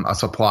from a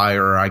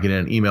supplier, or I get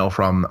an email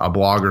from a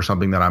blog or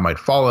something that I might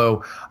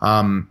follow,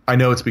 I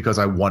know it's because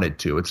I wanted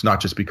to. It's not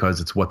just because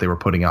it's what they were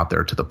putting out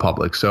there to the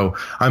public. So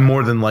I'm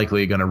more than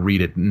likely going to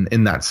read it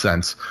in that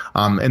sense.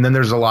 And then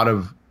there's a lot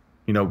of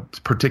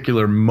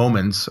particular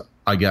moments,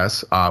 I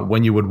guess,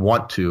 when you would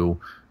want to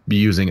be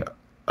using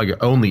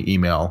only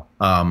email,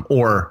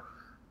 or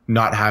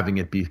not having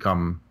it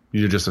become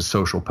just a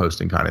social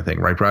posting kind of thing,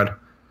 right, Brad?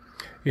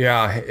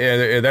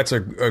 Yeah, that's a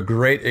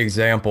great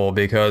example,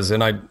 because,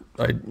 and I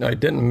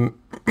didn't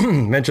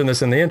mention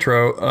this in the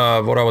intro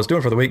of what I was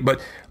doing for the week, but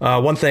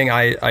one thing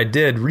I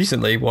did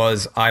recently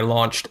was I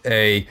launched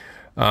a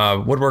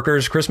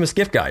Woodworkers Christmas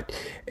gift guide,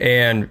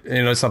 and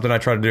it's something I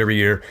try to do every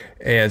year.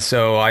 And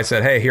so I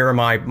said, hey, here are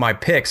my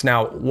picks.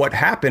 Now, what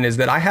happened is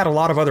that I had a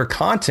lot of other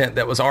content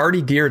that was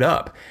already geared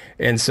up,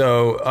 and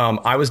so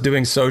I was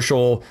doing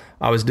social.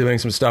 I was doing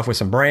some stuff with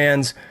some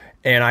brands,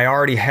 and I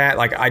already had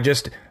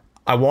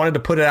I wanted to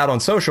put it out on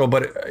social,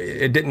 but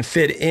it didn't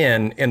fit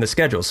in the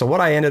schedule. So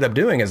what I ended up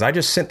doing is I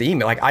just sent the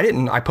email.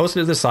 I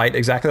posted to the site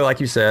exactly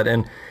like you said,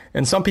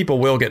 and some people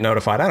will get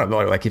notified. I don't know,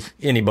 like if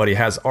anybody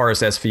has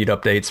RSS feed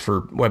updates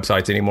for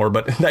websites anymore,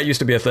 but that used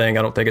to be a thing.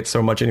 I don't think it's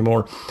so much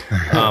anymore.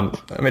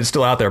 It's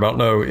still out there, but I don't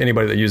know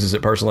anybody that uses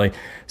it personally.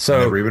 So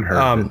never even heard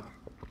of it.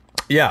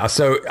 Yeah,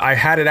 so I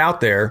had it out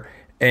there,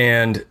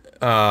 and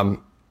the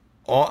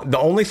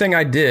only thing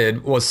I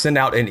did was send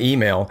out an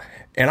email.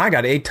 And I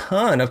got a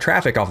ton of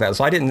traffic off that.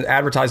 So I didn't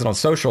advertise it on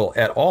social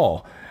at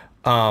all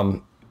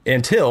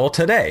until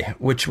today,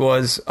 which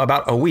was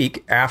about a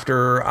week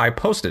after I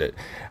posted it.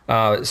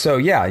 So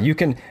yeah, you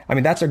can,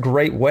 that's a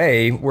great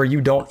way where you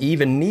don't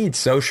even need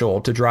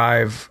social to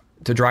drive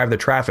the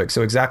traffic.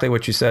 So exactly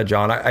what you said,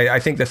 John.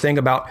 I think the thing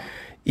about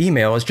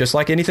email is just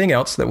like anything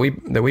else that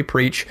we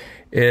preach,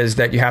 is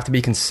that you have to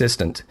be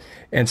consistent.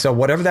 And so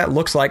whatever that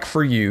looks like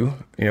for you,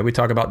 we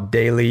talk about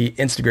daily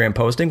Instagram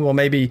posting. Well,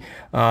 maybe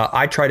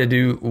I try to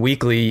do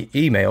weekly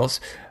emails.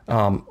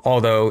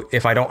 Although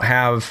if I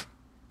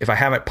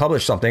haven't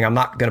published something, I'm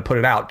not going to put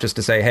it out just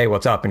to say, hey,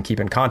 what's up, and keep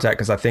in contact,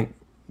 because I think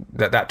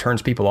that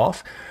turns people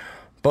off.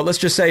 But let's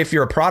just say if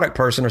you're a product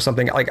person or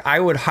something, like I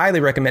would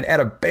highly recommend at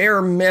a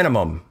bare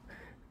minimum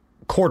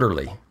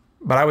quarterly,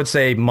 but I would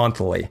say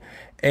monthly.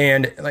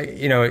 And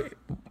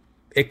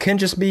it can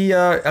just be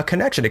a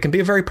connection. It can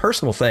be a very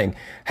personal thing.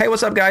 Hey,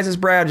 what's up, guys? It's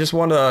Brad. Just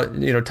want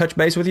to touch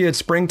base with you. It's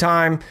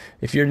springtime.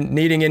 If you're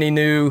needing any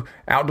new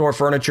outdoor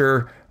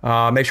furniture,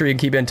 make sure you can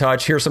keep in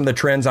touch. Here's some of the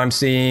trends I'm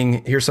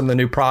seeing. Here's some of the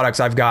new products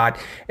I've got,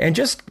 and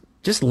just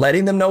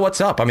letting them know what's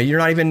up. You're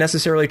not even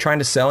necessarily trying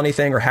to sell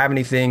anything or have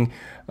anything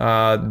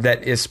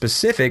that is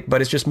specific,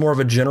 but it's just more of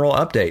a general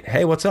update.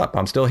 Hey, what's up?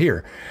 I'm still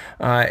here,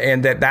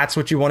 and that's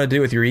what you want to do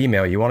with your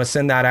email. You want to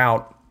send that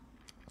out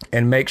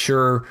and make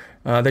sure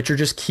that you're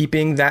just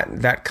keeping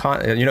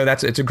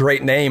it's a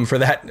great name for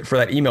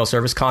that email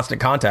service, Constant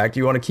Contact.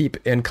 You want to keep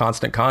in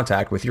constant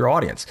contact with your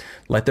audience.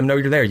 Let them know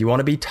you're there. You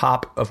want to be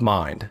top of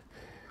mind.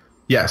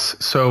 Yes.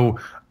 So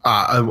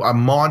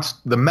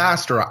the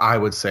master, I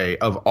would say,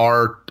 of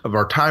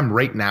our time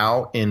right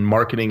now in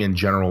marketing in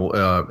general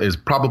is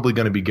probably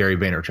going to be Gary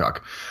Vaynerchuk.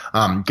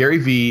 Gary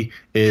V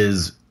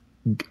is,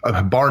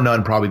 bar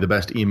none, probably the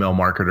best email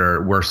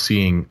marketer we're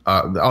seeing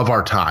of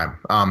our time.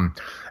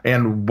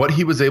 And what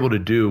he was able to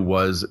do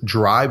was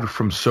drive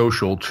from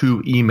social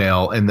to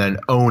email and then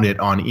own it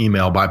on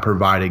email by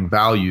providing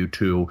value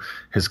to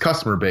his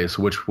customer base,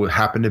 which would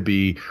happen to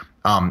be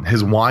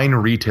his wine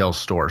retail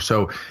store.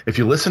 So if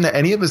you listen to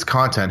any of his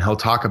content, he'll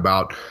talk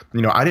about,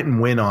 I didn't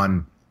win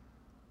on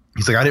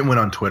Twitter. I didn't win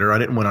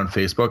on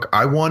Facebook.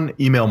 I won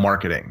email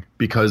marketing,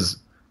 because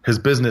his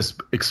business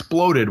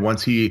exploded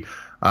once he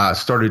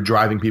started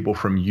driving people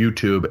from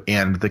YouTube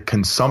and the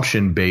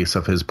consumption base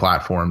of his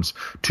platforms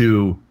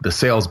to the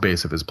sales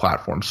base of his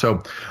platform.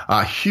 So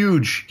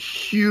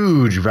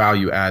huge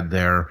value add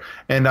there.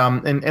 And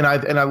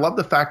I love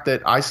the fact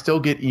that I still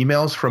get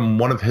emails from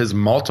one of his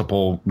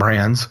multiple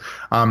brands.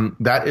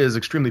 That is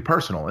extremely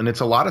personal, and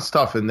it's a lot of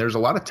stuff, and there's a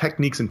lot of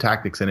techniques and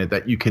tactics in it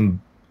that you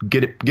can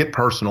get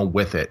personal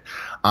with it.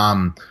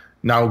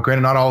 Now,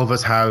 granted, not all of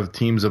us have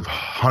teams of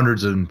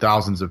hundreds and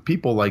thousands of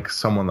people like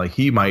someone like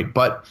he might,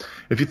 but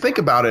if you think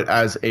about it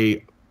as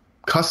a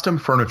custom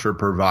furniture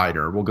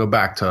provider, we'll go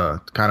back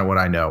to kind of what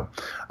I know.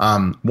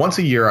 Once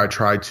a year, I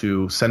try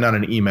to send out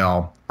an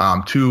email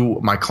to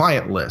my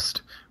client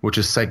list, which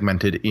is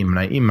segmented in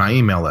my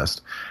email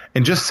list,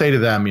 and just say to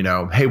them,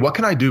 hey, what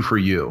can I do for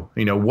you?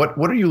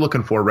 What are you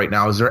looking for right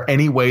now? Is there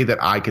any way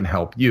that I can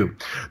help you?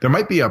 There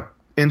might be a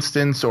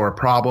instance or a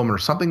problem or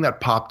something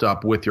that popped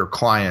up with your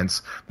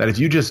clients that if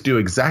you just do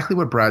exactly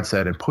what Brad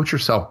said and put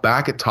yourself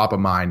back at top of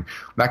mind,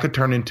 that could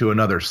turn into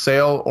another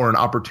sale or an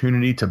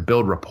opportunity to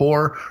build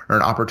rapport or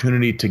an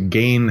opportunity to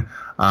gain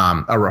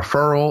a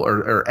referral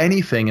or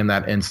anything in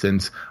that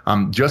instance,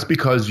 just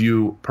because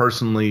you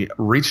personally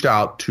reached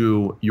out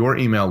to your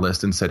email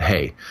list and said,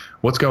 hey,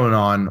 what's going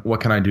on? What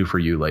can I do for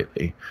you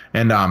lately?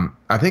 And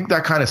I think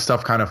that kind of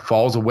stuff kind of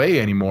falls away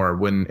anymore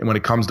when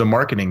it comes to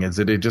marketing, is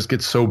that it just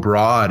gets so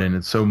broad and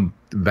it's so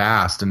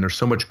vast and there's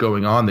so much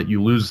going on that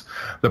you lose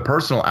the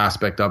personal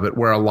aspect of it,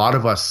 where a lot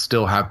of us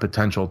still have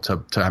potential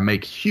to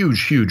make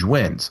huge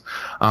wins.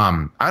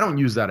 I don't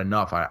use that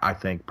enough. I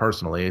think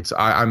personally,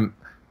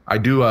 I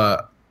do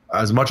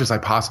as much as I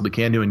possibly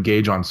can to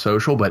engage on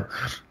social, but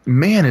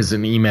man, is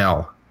an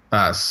email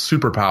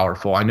super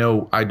powerful. I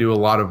know I do a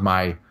lot of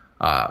my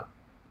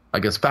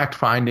fact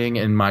finding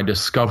and my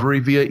discovery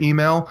via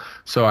email.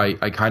 So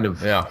I kind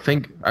of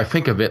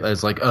think of it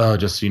as like,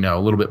 just a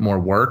little bit more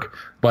work.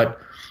 But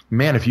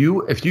man, if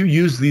you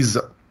use these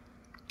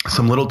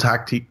some little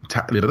techniques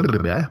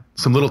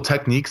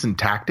and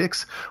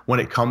tactics when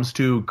it comes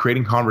to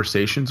creating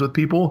conversations with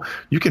people,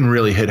 you can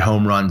really hit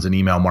home runs in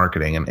email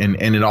marketing. And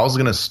it all's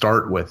going to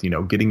start with,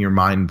 getting your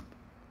mind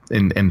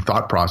and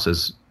thought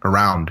process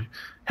around,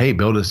 hey,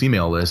 build this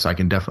email list. I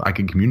can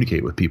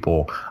communicate with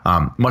people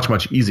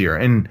much easier.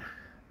 And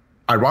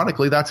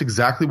ironically, that's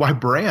exactly why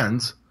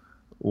brands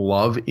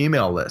love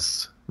email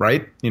lists,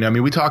 right?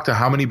 We talk to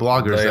how many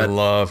bloggers they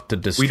love to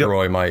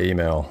destroy my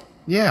email.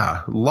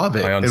 Yeah, love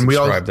it. I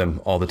unsubscribe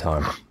them all the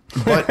time.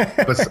 But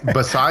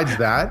besides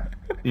that,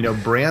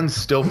 brands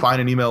still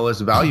find an email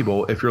list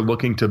valuable if you're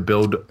looking to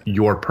build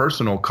your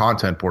personal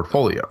content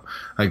portfolio.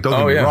 Like,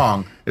 don't get me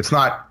wrong, it's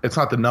not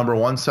the number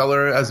one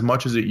seller as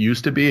much as it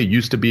used to be. It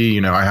used to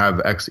be, I have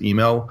X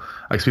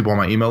people on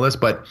my email list,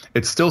 but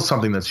it's still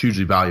something that's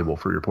hugely valuable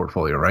for your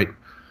portfolio, right?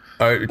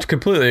 I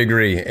completely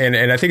agree,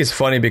 and I think it's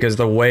funny because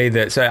the way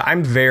that I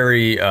am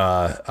very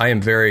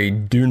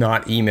do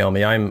not email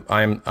me.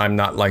 I'm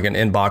not like an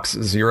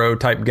inbox zero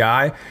type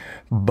guy,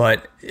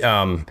 but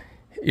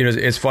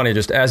it's funny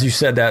just as you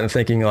said that and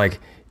thinking like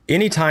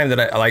anytime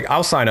that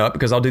I'll sign up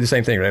because I'll do the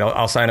same thing, right?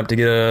 I'll sign up to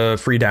get a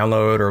free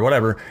download or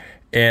whatever,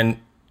 and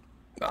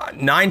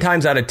 9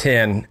 times out of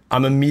 10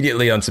 I'm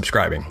immediately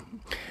unsubscribing.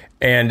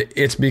 And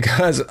it's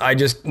because I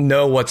just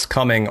know what's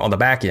coming on the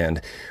back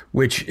end,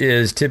 which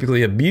is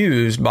typically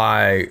abused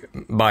by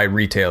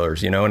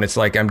retailers, and it's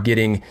like I'm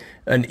getting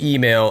an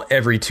email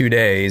every 2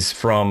 days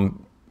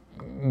from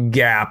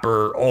Gap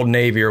or Old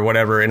Navy or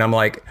whatever. And I'm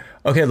like,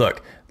 okay,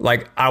 look,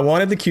 like I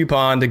wanted the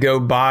coupon to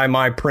go buy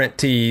my print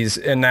tees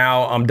and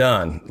now I'm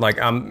done. Like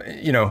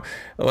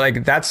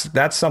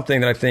that's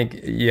something that I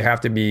think you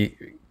have to be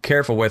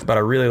careful with. But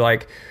I really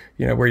like,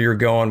 where you're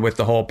going with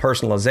the whole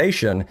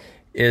personalization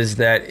is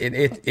that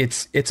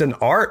it's an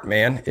art,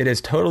 man. It is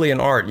totally an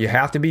art. You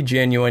have to be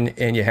genuine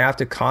and you have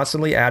to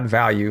constantly add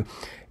value.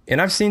 And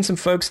I've seen some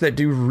folks that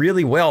do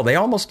really well. They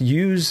almost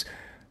use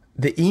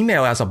the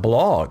email as a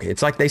blog.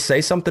 It's like they say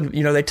something,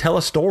 they tell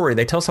a story,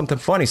 they tell something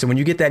funny. So when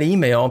you get that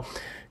email,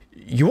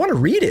 you want to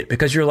read it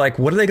because you're like,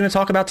 what are they going to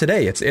talk about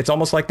today? It's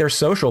almost like their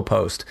social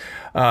post.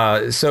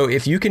 So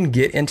if you can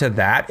get into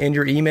that in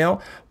your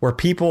email where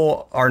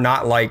people are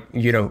not like,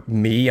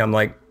 me, I'm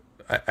like,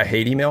 I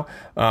hate email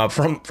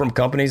from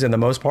companies in the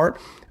most part.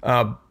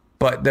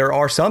 But there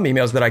are some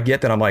emails that I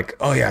get that I'm like,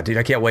 oh yeah, dude,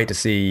 I can't wait to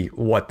see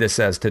what this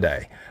says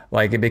today.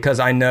 Like, because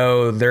I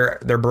know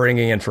they're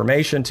bringing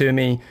information to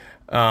me,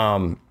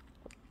 or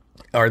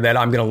that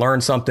I'm going to learn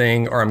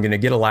something, or I'm going to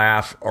get a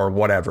laugh, or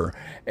whatever.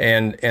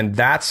 And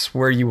that's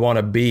where you want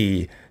to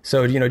be.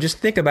 So just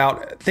think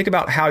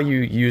about how you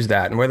use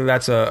that, and whether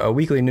that's a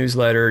weekly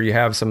newsletter, you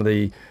have some of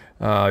the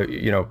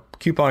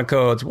coupon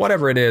codes,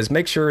 whatever it is.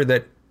 Make sure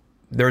that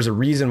there's a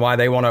reason why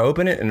they want to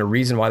open it and a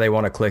reason why they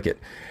want to click it.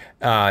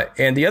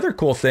 And the other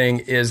cool thing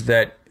is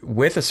that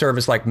with a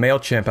service like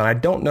MailChimp, and I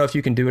don't know if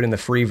you can do it in the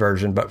free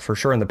version, but for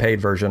sure in the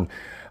paid version,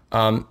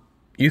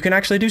 you can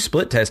actually do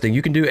split testing.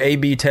 You can do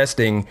A/B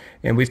testing,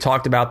 and we've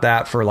talked about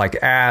that for like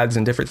ads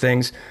and different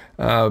things.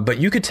 But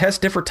you could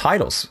test different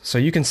titles. So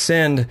you can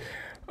send,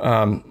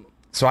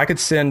 so I could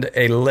send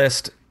a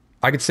list,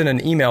 I could send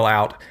an email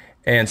out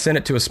and send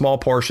it to a small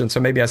portion.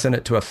 So maybe I send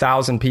it to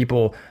 1,000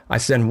 people. I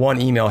send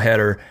one email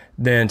header.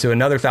 Then to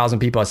another 1,000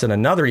 people, I send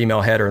another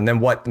email header. And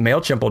then what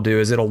MailChimp will do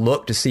is it'll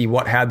look to see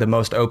what had the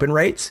most open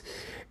rates.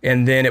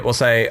 And then it will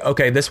say,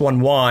 okay, this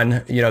one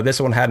won.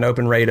 This one had an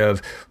open rate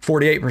of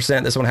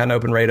 48%. This one had an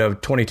open rate of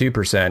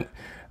 22%.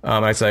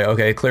 I'd say,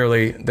 okay,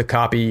 clearly the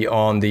copy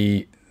on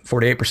the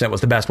 48%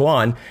 was the best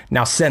one.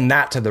 Now send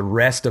that to the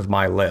rest of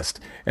my list.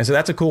 And so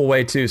that's a cool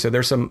way too. So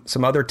there's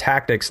some other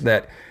tactics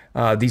that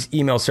these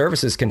email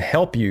services can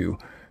help you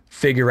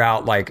figure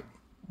out, like,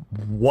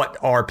 what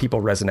are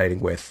people resonating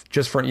with,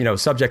 just for,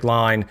 subject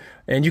line.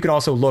 And you can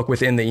also look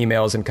within the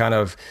emails and kind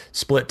of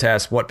split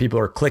test what people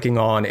are clicking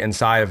on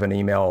inside of an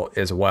email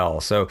as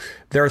well. So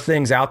there are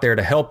things out there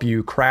to help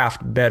you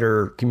craft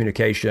better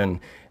communication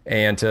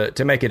and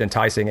to make it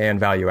enticing and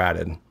value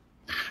added.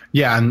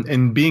 Yeah,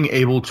 and being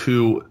able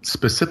to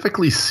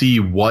specifically see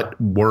what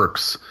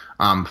works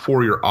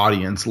for your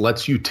audience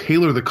lets you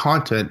tailor the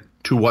content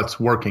to what's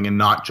working and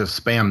not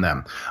just spam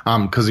them.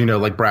 Because,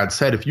 like Brad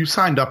said, if you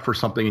signed up for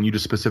something and you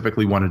just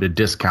specifically wanted a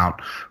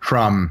discount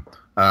from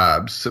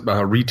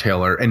a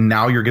retailer, and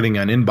now you're getting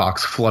an inbox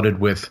flooded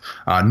with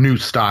new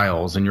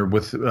styles, and you're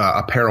with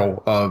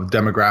apparel of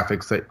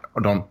demographics that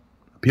don't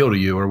appeal to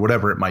you or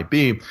whatever it might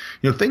be,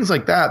 things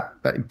like that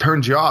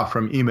turns you off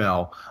from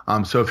email.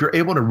 So if you're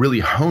able to really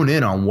hone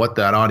in on what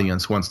that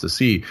audience wants to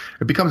see,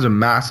 it becomes a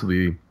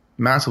massively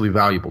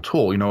valuable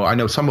tool. I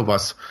know some of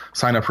us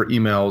sign up for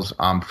emails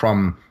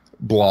from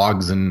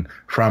blogs and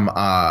from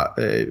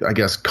I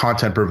guess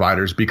content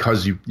providers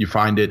because you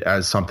find it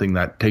as something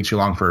that takes you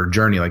along for a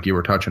journey, like you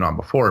were touching on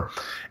before.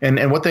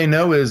 And what they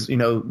know is, they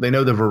know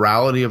the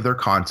virality of their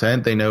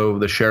content, they know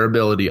the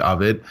shareability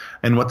of it,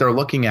 and what they're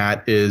looking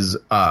at is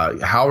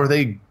how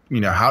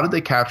did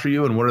they capture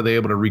you, and what are they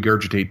able to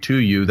regurgitate to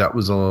you that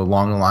was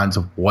along the lines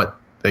of what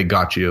they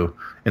got you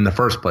in the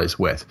first place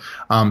with.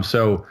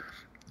 So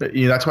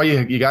that's why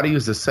you got to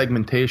use the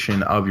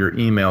segmentation of your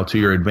email to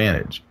your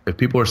advantage. If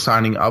people are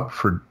signing up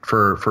for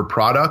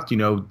product,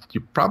 you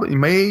probably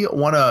may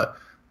want to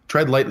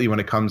tread lightly when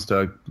it comes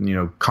to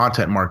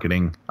content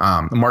marketing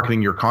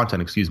your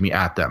content,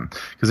 at them,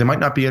 because they might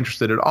not be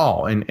interested at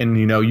all, and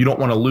you don't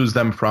want to lose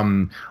them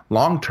from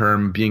long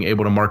term being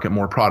able to market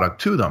more product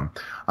to them.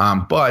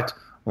 But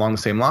along the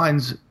same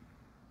lines,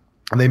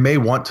 they may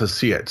want to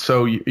see it.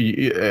 So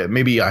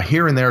maybe a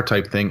here and there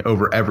type thing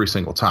over every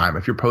single time.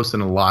 If you're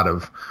posting a lot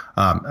of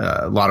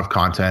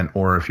content,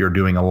 or if you're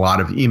doing a lot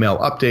of email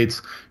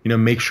updates,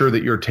 make sure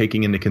that you're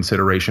taking into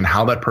consideration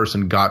how that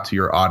person got to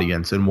your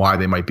audience and why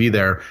they might be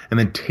there, and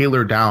then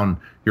tailor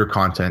down your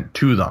content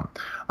to them.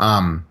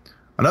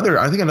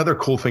 Another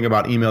cool thing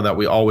about email that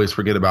we always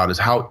forget about is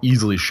how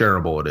easily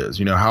shareable it is.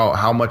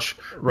 How much,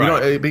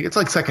 right. It's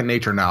like second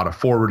nature now to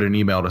forward an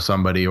email to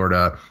somebody or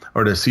to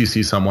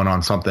CC someone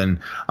on something.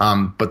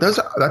 But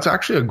that's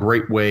actually a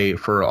great way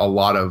for a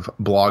lot of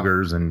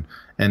bloggers and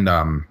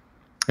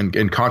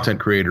content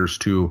creators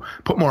to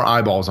put more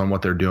eyeballs on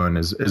what they're doing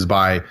is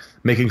by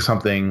making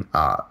something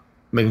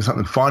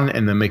fun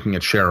and then making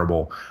it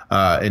shareable.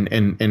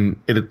 And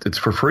it's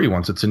for free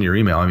once it's in your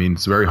email. I mean,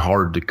 it's very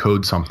hard to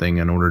code something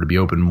in order to be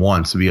open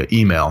once via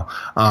email.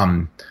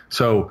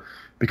 So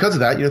because of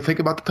that, think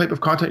about the type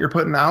of content you're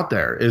putting out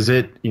there. Is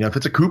it, if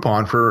it's a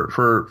coupon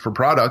for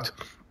product,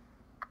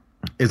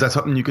 is that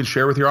something you can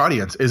share with your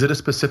audience? Is it a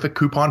specific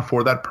coupon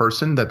for that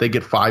person that they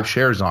get 5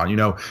 shares on?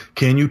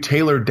 Can you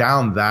tailor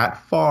down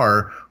that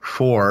far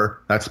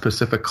for that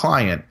specific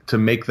client to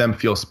make them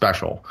feel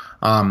special?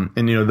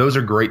 And those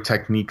are great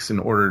techniques in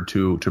order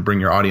to bring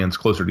your audience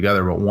closer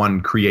together, but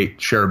one, create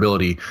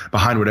shareability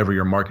behind whatever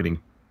your marketing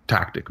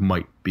tactic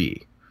might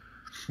be.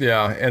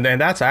 Yeah, and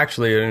that's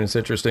actually, and it's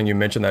interesting you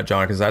mentioned that,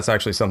 John, because that's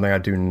actually something I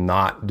do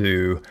not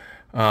do.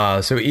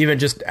 So even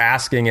just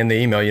asking in the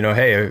email,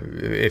 hey,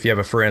 if you have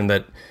a friend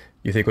that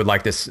you think would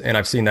like this, and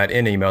I've seen that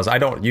in emails. I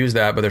don't use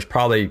that, but there's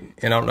probably,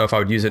 and I don't know if I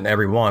would use it in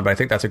every one, but I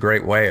think that's a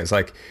great way. It's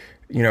like,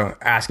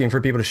 asking for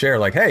people to share,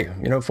 like, hey,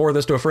 forward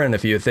this to a friend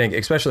if you think,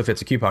 especially if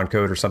it's a coupon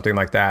code or something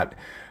like that,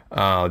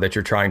 that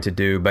you're trying to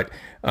do. But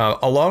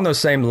along those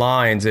same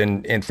lines,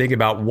 and think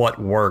about what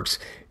works,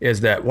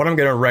 is that what I'm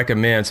going to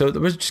recommend. So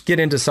let's just get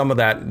into some of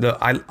that.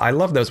 I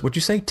love those. Would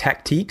you say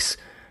tactics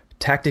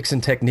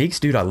and techniques,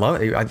 dude? I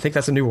love it. I think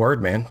that's a new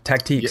word, man.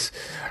 Tactiques.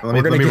 Yeah.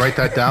 Let me write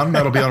that down.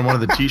 That'll be on one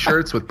of the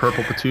T-shirts with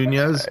purple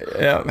petunias.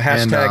 Yeah.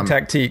 Hashtag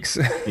tactiques.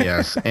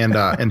 Yes.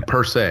 And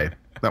per se.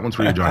 That one's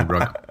for you, Johnny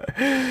Brook.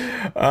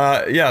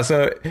 Yeah.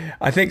 So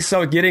I think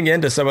getting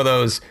into some of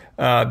those,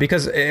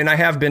 because, and I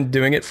have been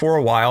doing it for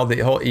a while,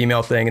 the whole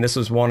email thing. And this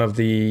was one of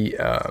the,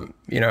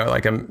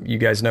 you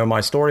guys know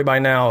my story by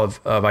now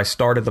of I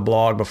started the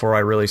blog before I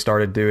really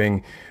started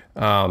doing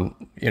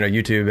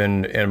YouTube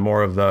and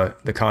more of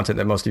the content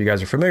that most of you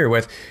guys are familiar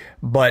with.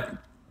 But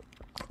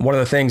one of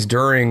the things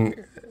during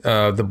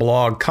the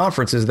blog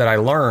conferences that I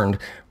learned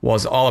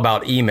was all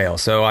about email.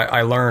 So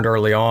I learned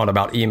early on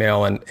about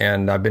email,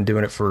 and I've been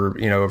doing it for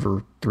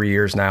over 3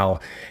 years now.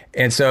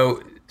 And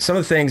so some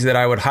of the things that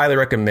I would highly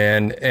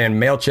recommend,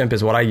 and MailChimp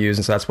is what I use,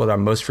 and so that's what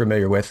I'm most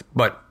familiar with,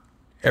 but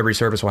every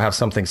service will have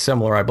something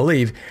similar, I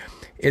believe,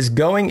 is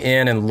going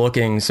in and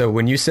looking. So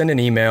when you send an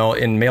email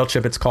in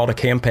MailChimp, it's called a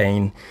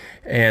campaign.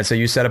 And so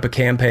you set up a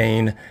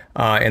campaign,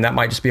 and that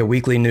might just be a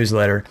weekly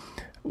newsletter.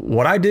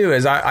 What I do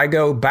is I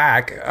go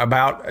back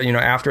about,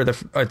 after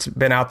it's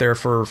been out there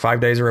for 5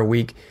 days or a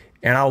week,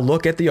 and I'll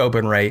look at the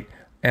open rate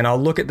and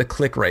I'll look at the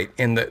click rate.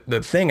 And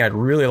the thing I'd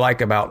really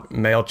like about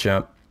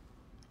MailChimp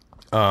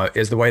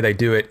is the way they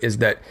do it is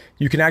that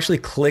you can actually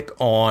click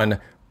on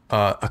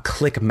a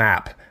click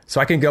map. So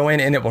I can go in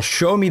and it will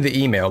show me the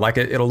email. Like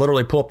it'll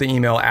literally pull up the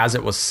email as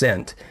it was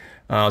sent.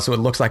 So it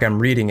looks like I'm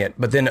reading it.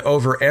 But then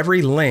over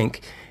every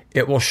link,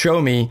 it will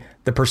show me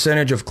the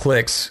percentage of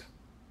clicks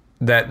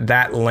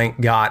that link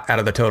got out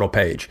of the total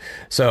page.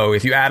 So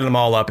if you added them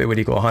all up, it would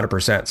equal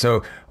 100%.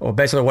 So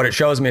basically what it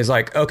shows me is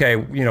like, okay,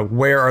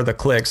 where are the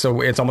clicks?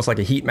 So it's almost like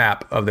a heat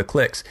map of the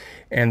clicks.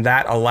 And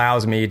that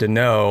allows me to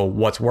know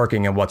what's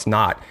working and what's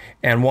not.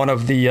 And one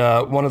of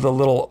the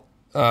little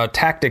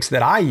tactics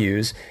that I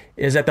use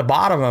is at the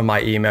bottom of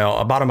my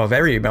email, bottom of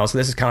every email. So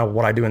this is kind of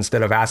what I do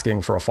instead of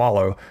asking for a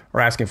follow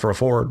or asking for a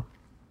forward.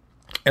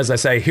 As I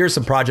say, here's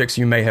some projects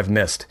you may have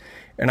missed.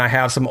 And I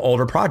have some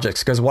older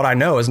projects because what I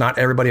know is not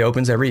everybody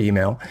opens every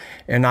email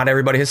and not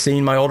everybody has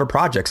seen my older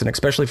projects. And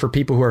especially for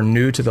people who are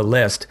new to the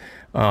list.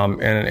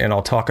 And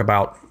I'll talk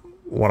about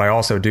what I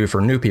also do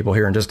for new people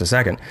here in just a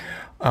second.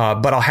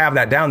 But I'll have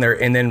that down there.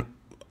 And then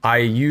I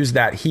use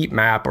that heat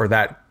map or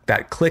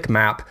that click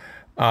map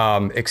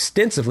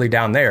extensively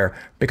down there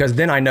because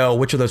then I know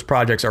which of those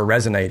projects are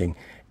resonating.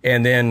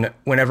 And then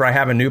whenever I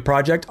have a new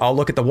project, I'll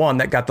look at the one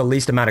that got the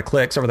least amount of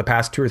clicks over the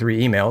past 2 or 3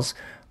 emails.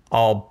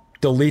 I'll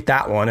delete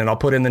that one and I'll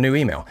put in the new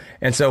email.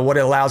 And so what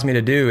it allows me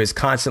to do is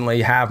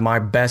constantly have my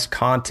best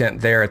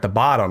content there at the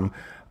bottom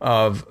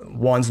of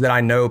ones that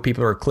I know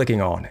people are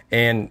clicking on.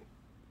 And,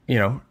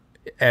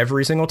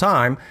 every single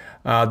time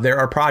there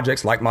are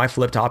projects like my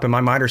flip top and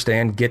my miter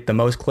stand get the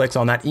most clicks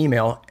on that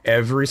email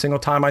every single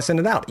time I send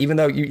it out. Even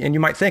though you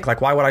might think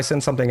like, why would I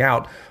send something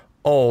out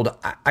old?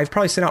 I've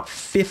probably sent out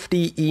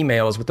 50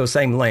 emails with those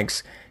same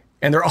links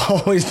and they're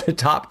always the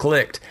top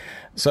clicked.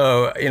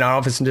 So, I don't know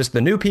if it's just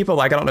the new people,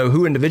 like I don't know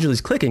who individually is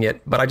clicking it,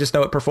 but I just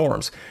know it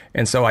performs.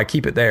 And so I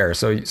keep it there.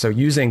 So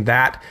using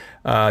that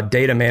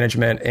data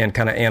management and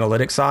kind of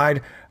analytics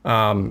side,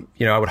 I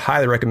would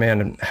highly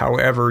recommend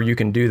however you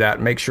can do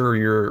that. Make sure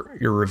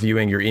you're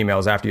reviewing your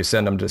emails after you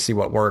send them to see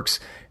what works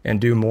and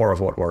do more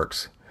of what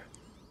works.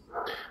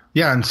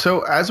 Yeah, and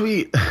so as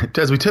we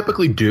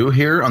typically do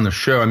here on the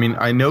show, I mean,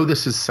 I know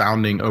this is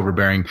sounding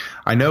overbearing.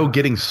 I know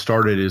getting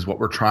started is what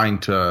we're trying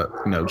to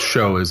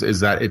show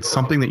is that it's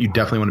something that you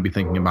definitely want to be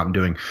thinking about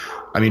doing.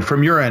 I mean,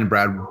 from your end,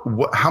 Brad,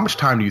 how much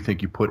time do you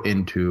think you put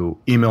into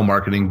email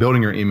marketing,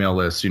 building your email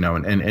list,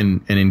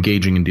 and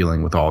engaging and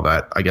dealing with all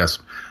that, I guess,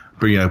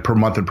 per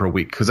month and per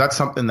week? Because that's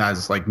something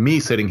that's like me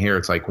sitting here.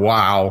 It's like,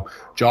 wow,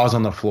 jaws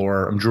on the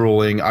floor. I'm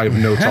drooling. I have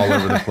notes all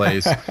over the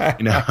place.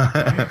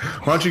 Why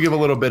don't you give a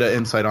little bit of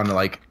insight on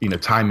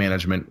time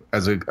management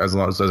as it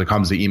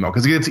comes to email?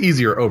 Because it gets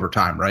easier over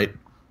time, right?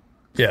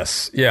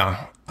 Yes.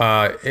 Yeah.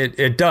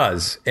 It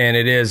does. And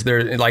it is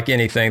there, like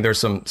anything, there's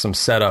some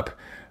setup.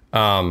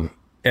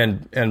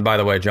 And by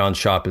the way, John's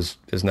shop is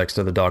next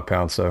to the dog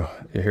pound, so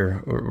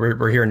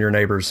we're hearing your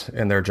neighbors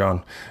in there,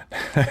 John.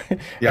 Yeah,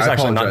 it's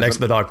actually not next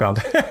to the dog pound.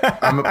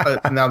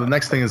 Now the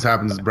next thing that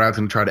happens is Brad's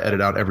going to try to edit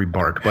out every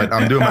bark, but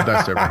I'm doing my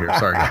best over here.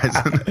 Sorry,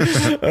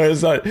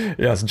 guys.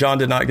 Yes, John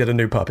did not get a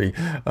new puppy.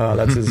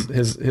 That's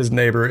his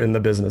neighbor in the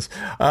business.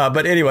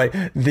 But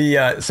anyway,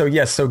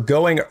 so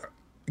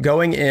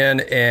going in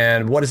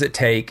and what does it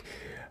take?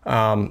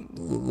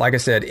 Like I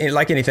said,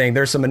 like anything,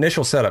 there's some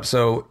initial setup.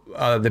 So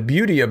the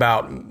beauty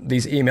about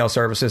these email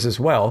services as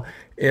well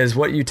is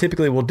what you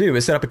typically will do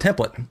is set up a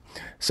template.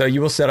 So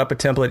you will set up a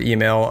template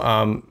email,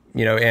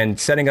 and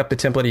setting up the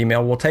template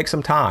email will take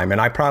some time. And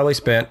I probably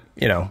spent,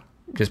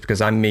 just because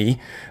I'm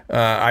me,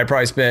 I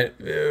probably spent,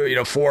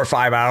 4 or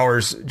 5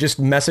 hours just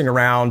messing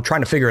around,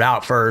 trying to figure it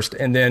out first,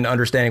 and then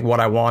understanding what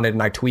I wanted.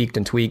 And I tweaked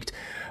and tweaked.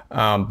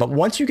 But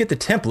once you get the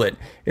template,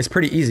 it's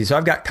pretty easy. So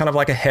I've got kind of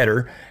like a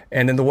header.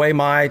 And then the way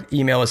my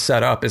email is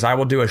set up is I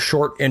will do a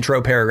short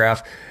intro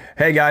paragraph.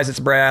 Hey guys, it's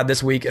Brad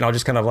this week. And I'll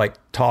just kind of like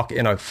talk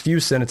in a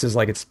few sentences,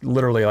 like it's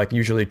literally like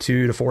usually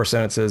 2 to 4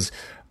 sentences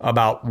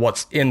about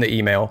what's in the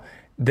email.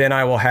 Then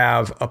I will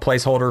have a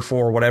placeholder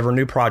for whatever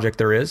new project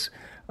there is.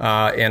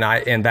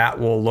 And that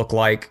will look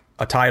like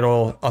a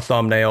title, a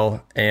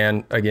thumbnail,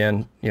 and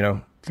again,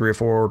 3 or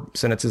 4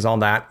 sentences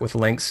on that with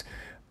links.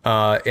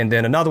 And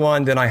then another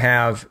one, then I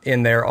have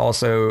in there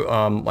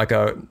also like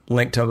a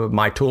link to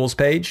my tools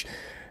page.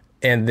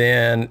 And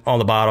then on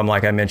the bottom,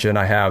 like I mentioned,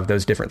 I have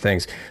those different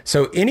things.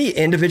 So any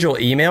individual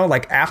email,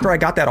 like after I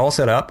got that all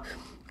set up,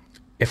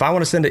 if I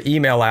want to send an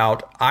email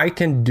out, I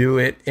can do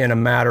it in a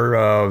matter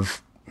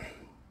of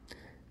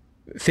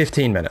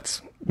 15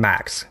 minutes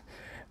max,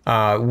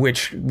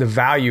 which the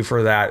value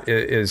for that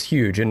is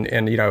huge. And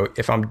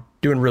if I'm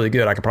doing really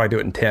good, I could probably do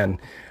it in 10.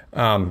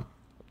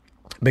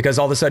 Because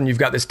all of a sudden you've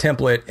got this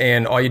template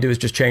and all you do is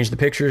just change the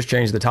pictures,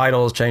 change the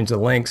titles, change the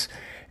links,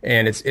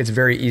 and it's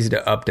very easy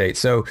to update.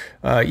 So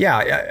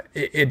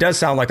it does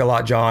sound like a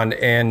lot, John.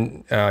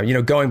 And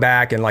going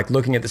back and like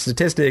looking at the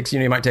statistics,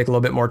 you might take a little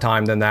bit more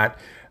time than that.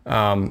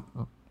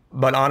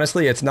 But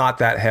honestly, it's not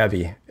that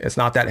heavy. It's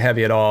not that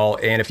heavy at all.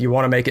 And if you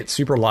want to make it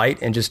super light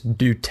and just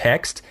do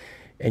text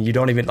and you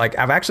don't even like,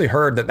 I've actually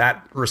heard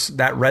that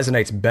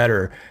resonates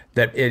better,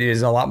 that it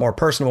is a lot more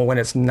personal when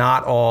it's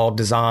not all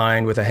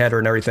designed with a header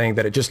and everything,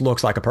 that it just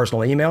looks like a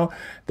personal email,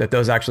 that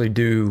those actually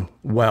do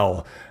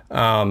well.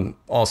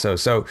 Also.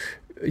 So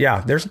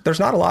yeah, there's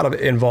not a lot of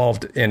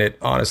involved in it,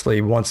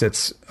 honestly, once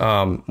it's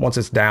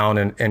down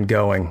and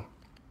going.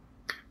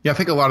 Yeah, I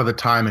think a lot of the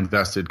time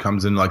invested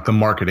comes in like the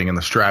marketing and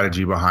the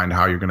strategy behind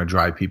how you're going to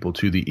drive people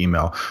to the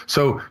email.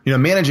 So,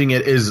 managing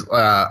it is,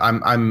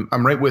 I'm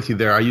right with you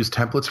there. I use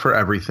templates for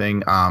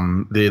everything.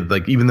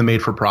 Even the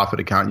made for profit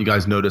account, you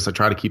guys notice I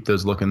try to keep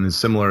those looking as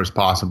similar as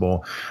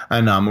possible.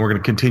 And, we're going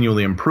to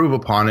continually improve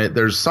upon it.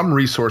 There's some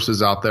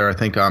resources out there. I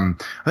think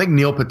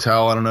Neil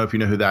Patel, I don't know if you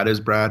know who that is,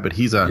 Brad, but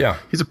he's a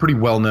pretty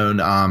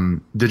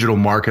well-known, digital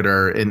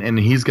marketer, and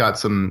he's got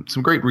some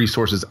great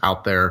resources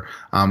out there.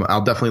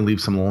 I'll definitely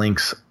leave some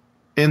links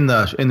in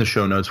the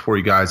show notes for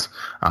you guys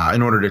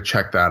in order to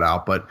check that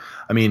out. But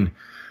I mean,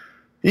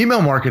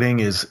 email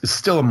marketing is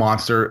still a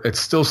monster. It's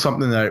still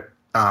something that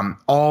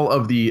all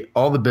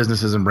the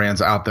businesses and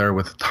brands out there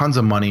with tons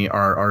of money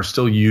are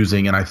still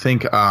using. And I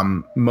think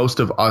most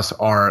of us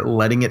are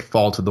letting it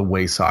fall to the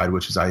wayside,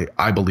 which is,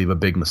 I believe, a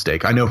big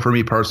mistake. I know for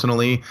me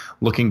personally,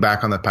 looking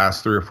back on the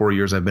past 3 or 4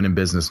 years I've been in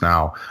business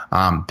now,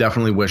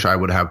 definitely wish I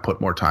would have put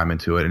more time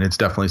into it. And it's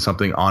definitely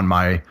something on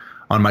my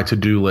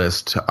to-do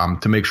list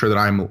to make sure that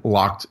I'm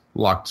locked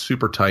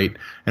super tight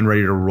and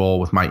ready to roll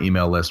with my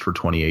email list for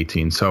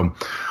 2018. So,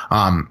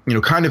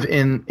 kind of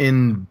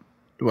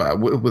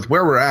with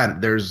where we're at,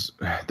 there's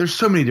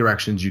so many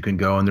directions you can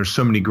go, and there's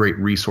so many great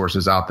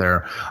resources out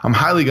there. I'm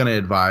highly going to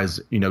advise,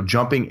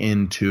 jumping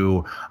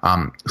into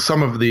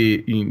some of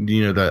the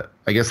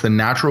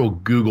natural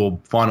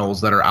Google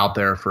funnels that are out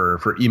there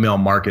for email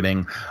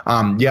marketing.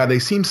 They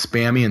seem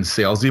spammy and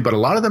salesy, but a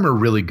lot of them are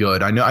really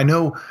good. I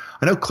know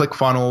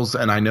ClickFunnels,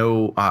 and I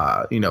know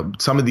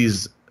some of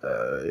these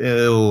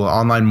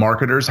online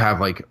marketers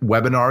have like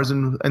webinars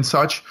and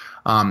such.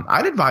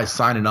 I'd advise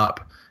signing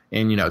up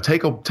and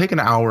take an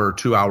hour or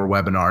 2 hour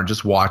webinar and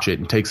just watch it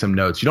and take some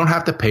notes. You don't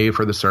have to pay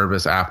for the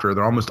service after.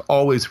 They're almost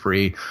always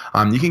free.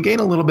 You can gain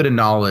a little bit of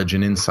knowledge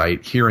and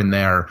insight here and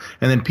there,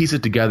 and then piece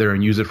it together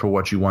and use it for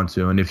what you want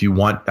to. And if you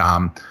want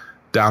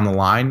down the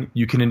line,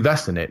 you can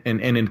invest in it.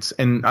 And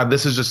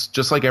this is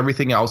just like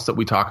everything else that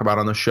we talk about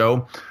on the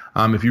show.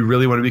 If you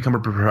really want to become a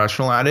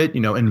professional at it,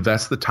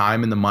 invest the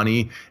time and the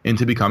money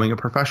into becoming a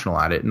professional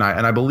at it. And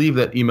I believe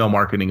that email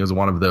marketing is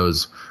one of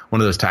those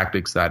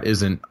tactics that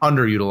isn't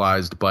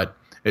underutilized, but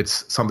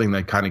it's something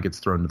that kind of gets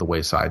thrown to the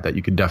wayside, that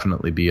you could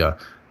definitely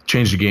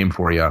change the game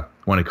for you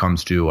when it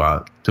comes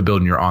to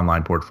building your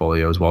online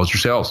portfolio as well as your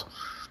sales.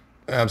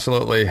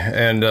 Absolutely.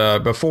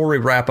 And before we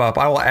wrap up,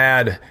 I will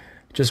add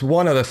just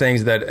one of the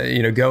things that,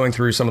 going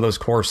through some of those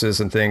courses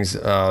and things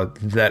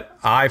that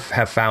I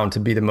have found to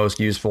be the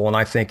most useful, and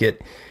I think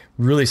it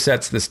really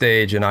sets the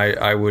stage, and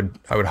I would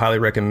highly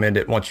recommend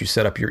it once you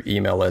set up your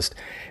email list,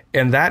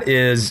 and that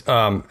is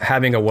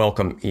having a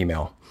welcome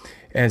email.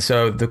 And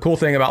so the cool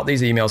thing about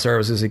these email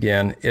services,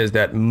 again, is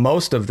that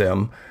most of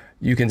them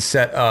you can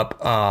set up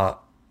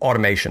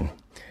automation.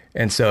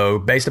 And so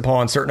based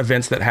upon certain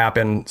events that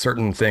happen,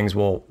 certain things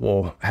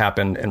will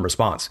happen in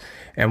response.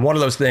 And one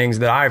of those things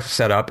that I've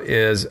set up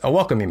is a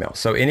welcome email.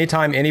 So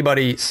anytime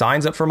anybody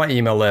signs up for my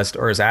email list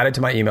or is added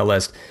to my email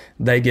list,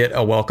 they get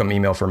a welcome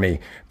email from me.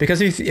 Because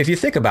if you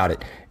think about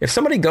it, if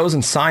somebody goes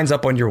and signs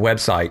up on your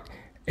website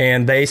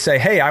and they say,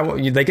 hey,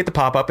 they get the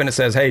pop-up and it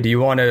says, hey, do you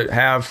want to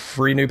have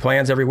free new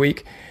plans every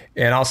week?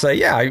 And I'll say,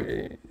 yeah,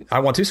 I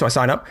want to. So I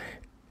sign up.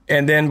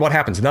 And then what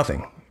happens?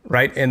 Nothing.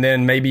 Right. And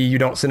then maybe you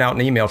don't send out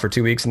an email for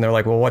 2 weeks and they're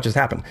like, well, what just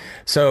happened?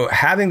 So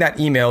having that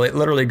email, it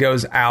literally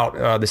goes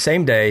out the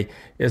same day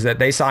is that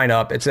they sign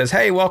up. It says,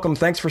 hey, welcome.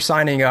 Thanks for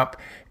signing up.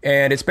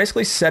 And it's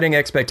basically setting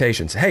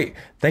expectations. Hey,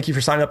 thank you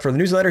for signing up for the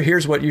newsletter.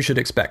 Here's what you should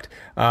expect.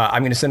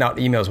 I'm going to send out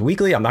emails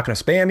weekly. I'm not going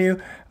to spam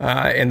you.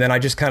 And then I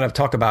just kind of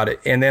talk about it.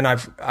 And then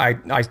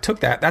I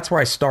took that. That's where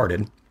I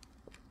started.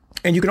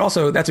 And you can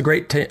also, that's a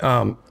great,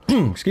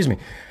 excuse me,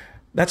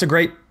 that's a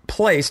great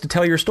place to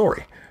tell your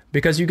story.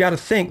 Because you got to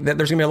think that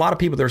there's going to be a lot of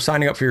people that are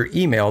signing up for your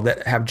email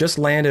that have just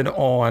landed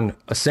on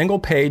a single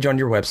page on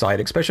your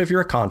website, especially if you're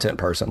a content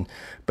person.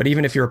 But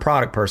even if you're a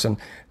product person,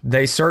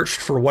 they searched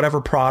for whatever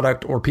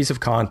product or piece of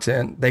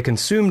content, they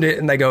consumed it,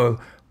 and they go,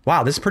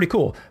 wow, this is pretty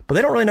cool. But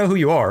they don't really know who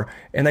you are,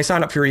 and they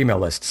sign up for your email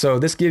list. So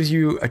this gives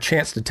you a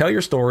chance to tell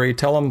your story,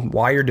 tell them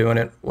why you're doing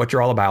it, what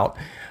you're all about.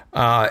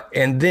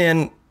 And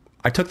then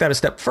I took that a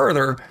step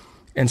further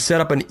and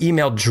set up an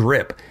email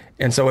drip.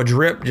 And so a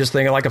drip, just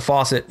think of like a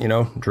faucet,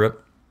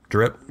 drip,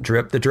 drip,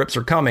 drip, the drips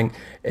are coming.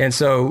 And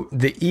so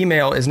the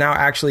email is now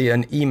actually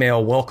an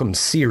email welcome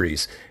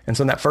series. And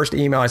so in that first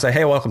email, I say,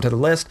 hey, welcome to the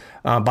list.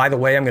 By the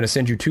way, I'm going to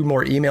send you 2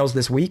 more emails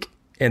this week.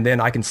 And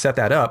then I can set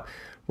that up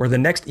where the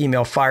next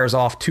email fires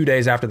off 2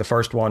 days after the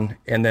first one.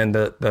 And then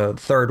the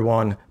third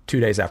one,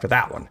 2 days after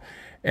that one.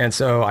 And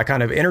so I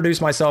kind of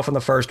introduce myself in the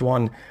first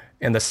one.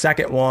 In the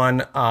second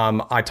one,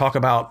 I talk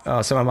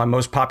about some of my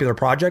most popular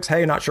projects.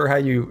 Hey, not sure how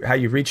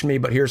you reached me,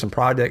 but here's some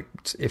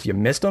projects if you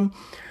missed them.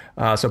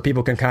 So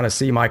people can kind of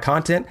see my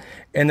content.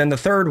 And then the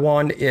third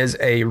one is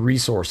a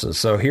resources.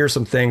 So here's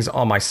some things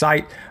on my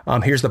site.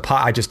 Here's the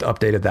I just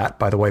updated that,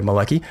 by the way,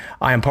 Malecki.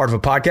 I am part of a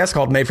podcast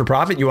called Made for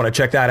Profit. You want to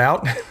check that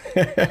out?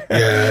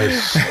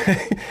 Yes.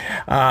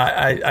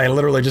 I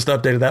literally just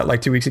updated that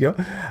like 2 weeks ago.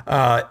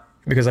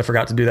 Because I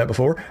forgot to do that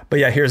before. But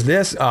yeah, here's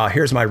this.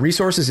 Here's my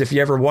resources. If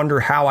you ever wonder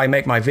how I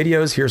make my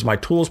videos, here's my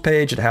tools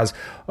page. It has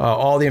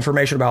all the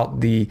information about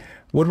the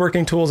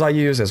woodworking tools I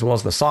use, as well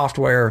as the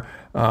software,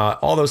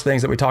 all those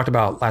things that we talked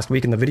about last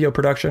week in the video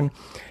production.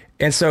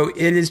 And so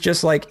it is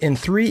just like in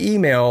 3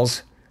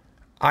 emails,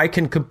 I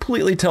can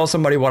completely tell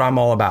somebody what I'm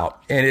all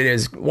about. And it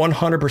is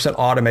 100%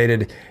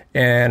 automated.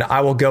 And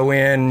I will go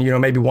in,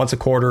 maybe once a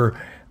quarter,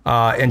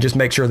 and just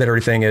make sure that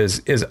everything is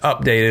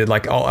updated.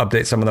 Like I'll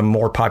update some of the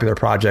more popular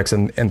projects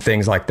and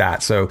things like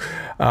that. So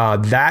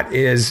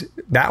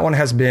that one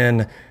has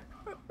been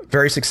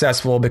very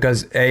successful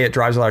because A, it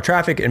drives a lot of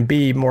traffic, and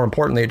B, more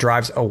importantly, it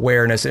drives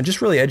awareness and just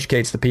really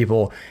educates the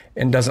people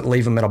and doesn't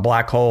leave them in a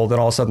black hole that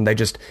all of a sudden they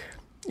just,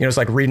 it's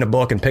like reading a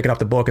book and picking up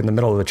the book in the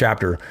middle of the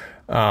chapter.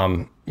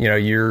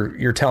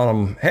 You're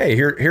telling them, hey,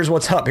 here's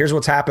what's up. Here's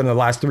what's happened in the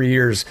last 3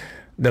 years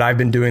that I've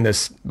been doing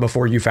this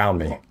before you found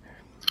me.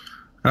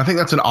 And I think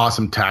that's an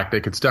awesome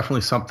tactic. It's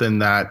definitely something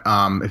that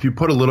if you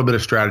put a little bit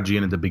of strategy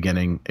in at the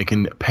beginning, it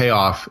can pay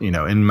off,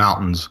 in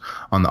mountains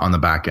on the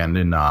back end.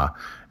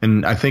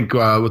 And I think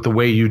with the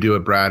way you do it,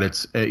 Brad,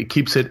 it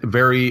keeps it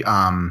very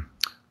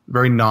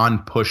very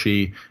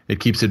non-pushy. It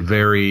keeps it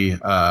very,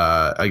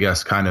 I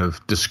guess, kind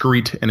of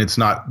discreet, and it's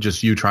not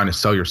just you trying to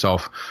sell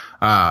yourself,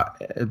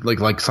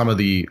 like some of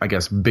the, I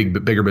guess,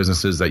 bigger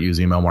businesses that use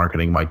email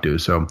marketing might do.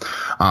 So,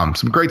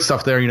 some great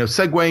stuff there.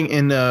 Segueing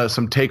into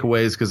some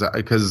takeaways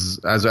because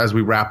as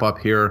we wrap up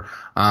here,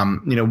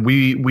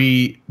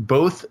 we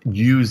both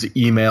use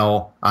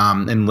email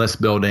and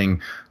list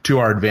building to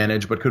our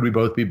advantage, but could we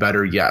both be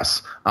better?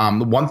 Yes.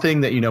 The one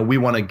thing that we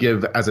want to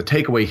give as a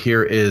takeaway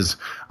here is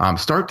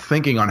start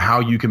thinking on how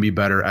you can be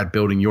better at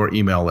building your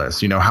email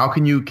list. How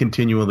can you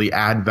continually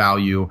add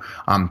value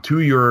to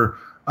your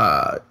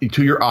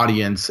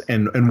audience,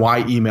 and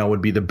why email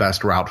would be the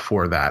best route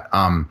for that.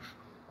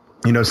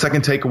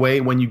 Second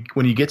takeaway, when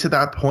you get to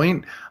that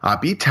point,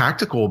 be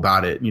tactical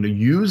about it.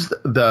 Use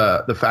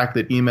the fact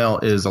that email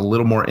is a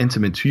little more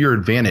intimate to your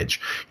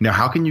advantage.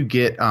 How can you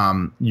get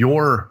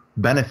your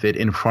benefit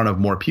in front of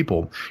more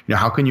people?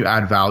 How can you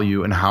add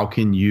value, and how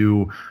can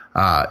you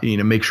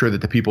make sure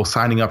that the people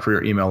signing up for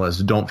your email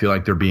list don't feel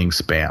like they're being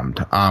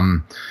spammed.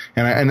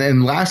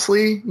 And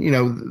lastly,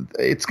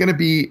 it's going to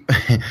be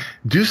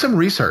do some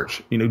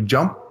research.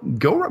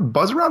 Go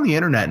buzz around the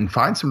internet and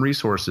find some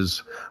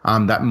resources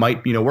that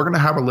might. We're going to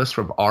have a list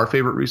of our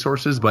favorite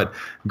resources, but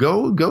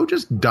go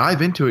just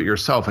dive into it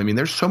yourself.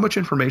 There's so much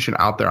information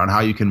out there on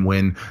how you can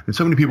win, and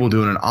so many people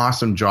doing an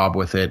awesome job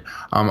with it.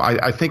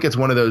 I think it's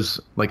one of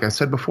those, like I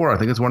said before, I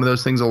think it's one of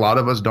those things a lot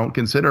of us don't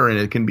consider, and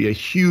it can be a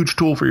huge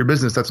tool for your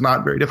business. That's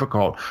not very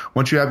difficult.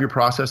 Once you have your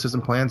processes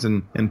and plans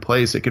in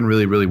place, it can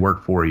really, really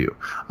work for you,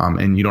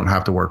 and you don't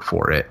have to work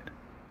for it.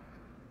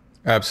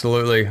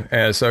 Absolutely.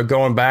 So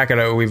going back, I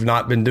know we've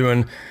not been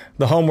doing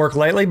the homework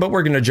lately, but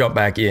we're going to jump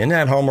back in.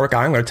 At homework,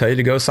 I'm going to tell you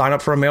to go sign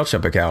up for a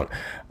MailChimp account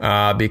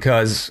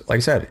because, like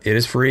I said, it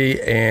is free,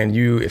 and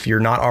if you're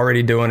not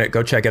already doing it,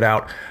 go check it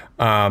out.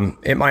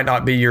 It might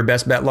not be your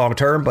best bet long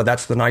term, but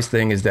that's the nice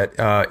thing is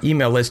that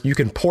email list, you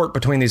can port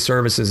between these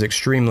services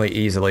extremely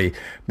easily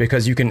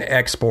because you can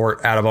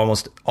export out of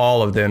almost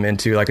all of them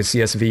into like a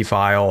CSV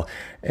file,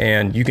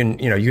 and you can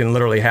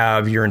literally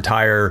have your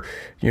entire,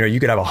 you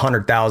could have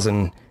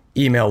 100,000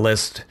 email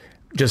list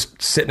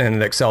just sitting in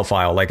an Excel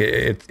file. Like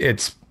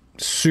it's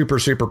super,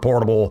 super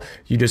portable.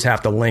 You just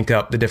have to link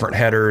up the different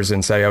headers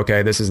and say,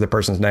 okay, this is the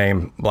person's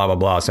name, blah, blah,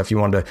 blah. So if you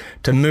wanted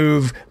to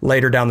move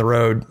later down the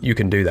road, you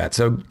can do that.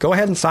 So go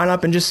ahead and sign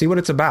up and just see what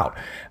it's about,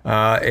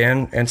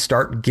 and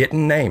start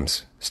getting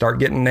names.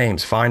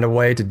 Find a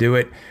way to do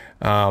it.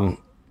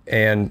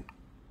 And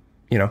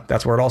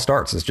that's where it all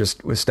starts. It's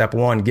just with step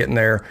one, getting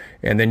there.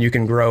 And then you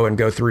can grow and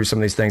go through some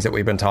of these things that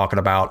we've been talking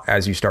about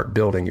as you start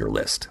building your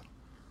list.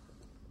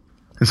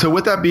 And so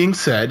with that being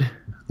said,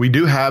 we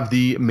do have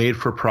the Made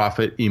for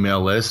Profit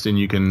email list, and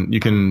you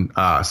can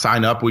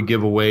sign up. We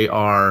give away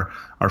our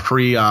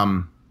free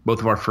both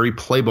of our free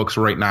playbooks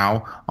right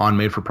now on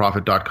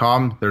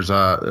madeforprofit.com. There's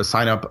a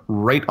sign up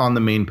right on the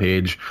main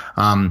page,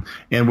 and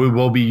we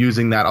will be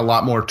using that a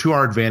lot more to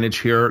our advantage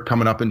here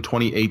coming up in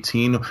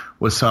 2018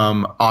 with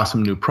some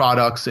awesome new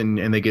products,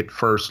 and they get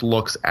first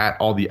looks at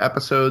all the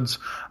episodes,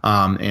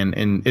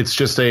 and it's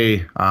just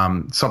a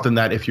something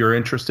that if you're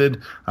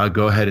interested,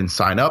 go ahead and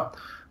sign up.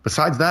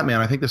 Besides that,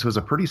 man, I think this was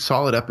a pretty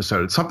solid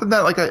episode. It's something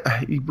that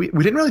we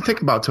didn't really think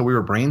about till we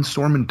were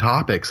brainstorming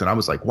topics, and I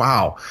was like,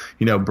 wow,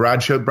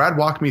 Brad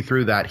walked me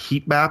through that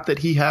heat map that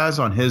he has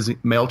on his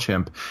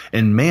MailChimp,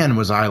 and man,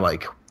 was I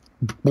like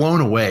blown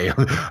away.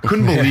 I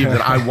couldn't believe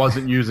that I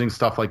wasn't using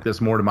stuff like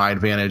this more to my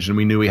advantage, and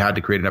we knew we had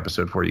to create an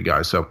episode for you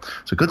guys. So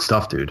good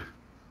stuff, dude.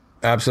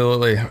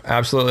 Absolutely.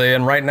 Absolutely.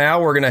 And right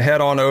now we're going to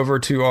head on over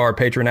to our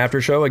Patreon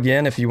after show.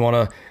 Again, if you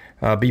want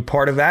to be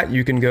part of that,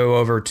 you can go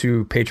over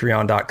to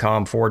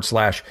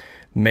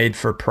patreon.com/made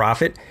for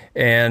profit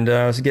and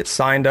get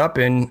signed up.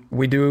 And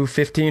we do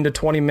 15 to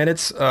 20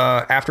 minutes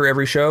after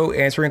every show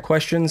answering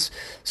questions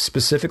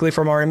specifically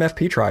from our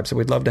MFP tribe. So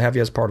we'd love to have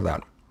you as part of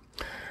that.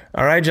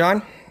 All right,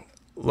 John,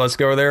 let's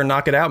go over there and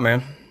knock it out,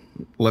 man.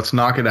 Let's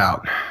knock it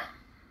out.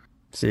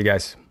 See you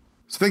guys.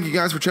 So thank you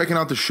guys for checking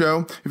out the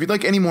show. If you'd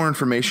like any more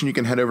information, you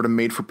can head over to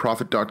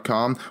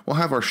madeforprofit.com. We'll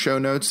have our show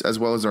notes as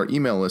well as our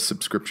email list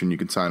subscription you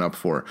can sign up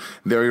for.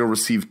 There you'll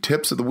receive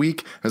tips of the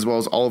week as well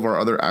as all of our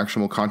other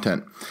actionable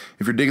content.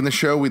 If you're digging the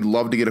show, we'd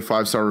love to get a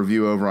 5-star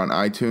review over on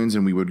iTunes,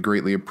 and we would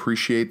greatly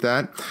appreciate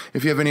that.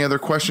 If you have any other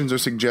questions or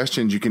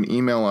suggestions, you can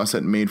email us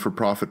at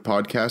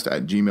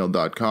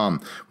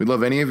madeforprofitpodcast@gmail.com. We'd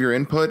love any of your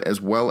input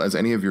as well as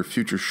any of your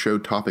future show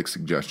topic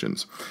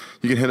suggestions.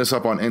 You can hit us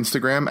up on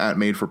Instagram at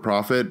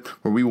madeforprofit,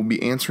 where we will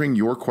be answering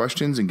your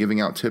questions and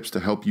giving out tips to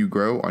help you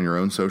grow on your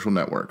own social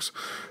networks.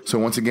 So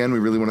once again, we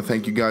really want to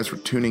thank you guys for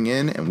tuning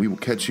in, and we will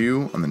catch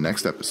you on the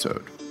next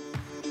episode.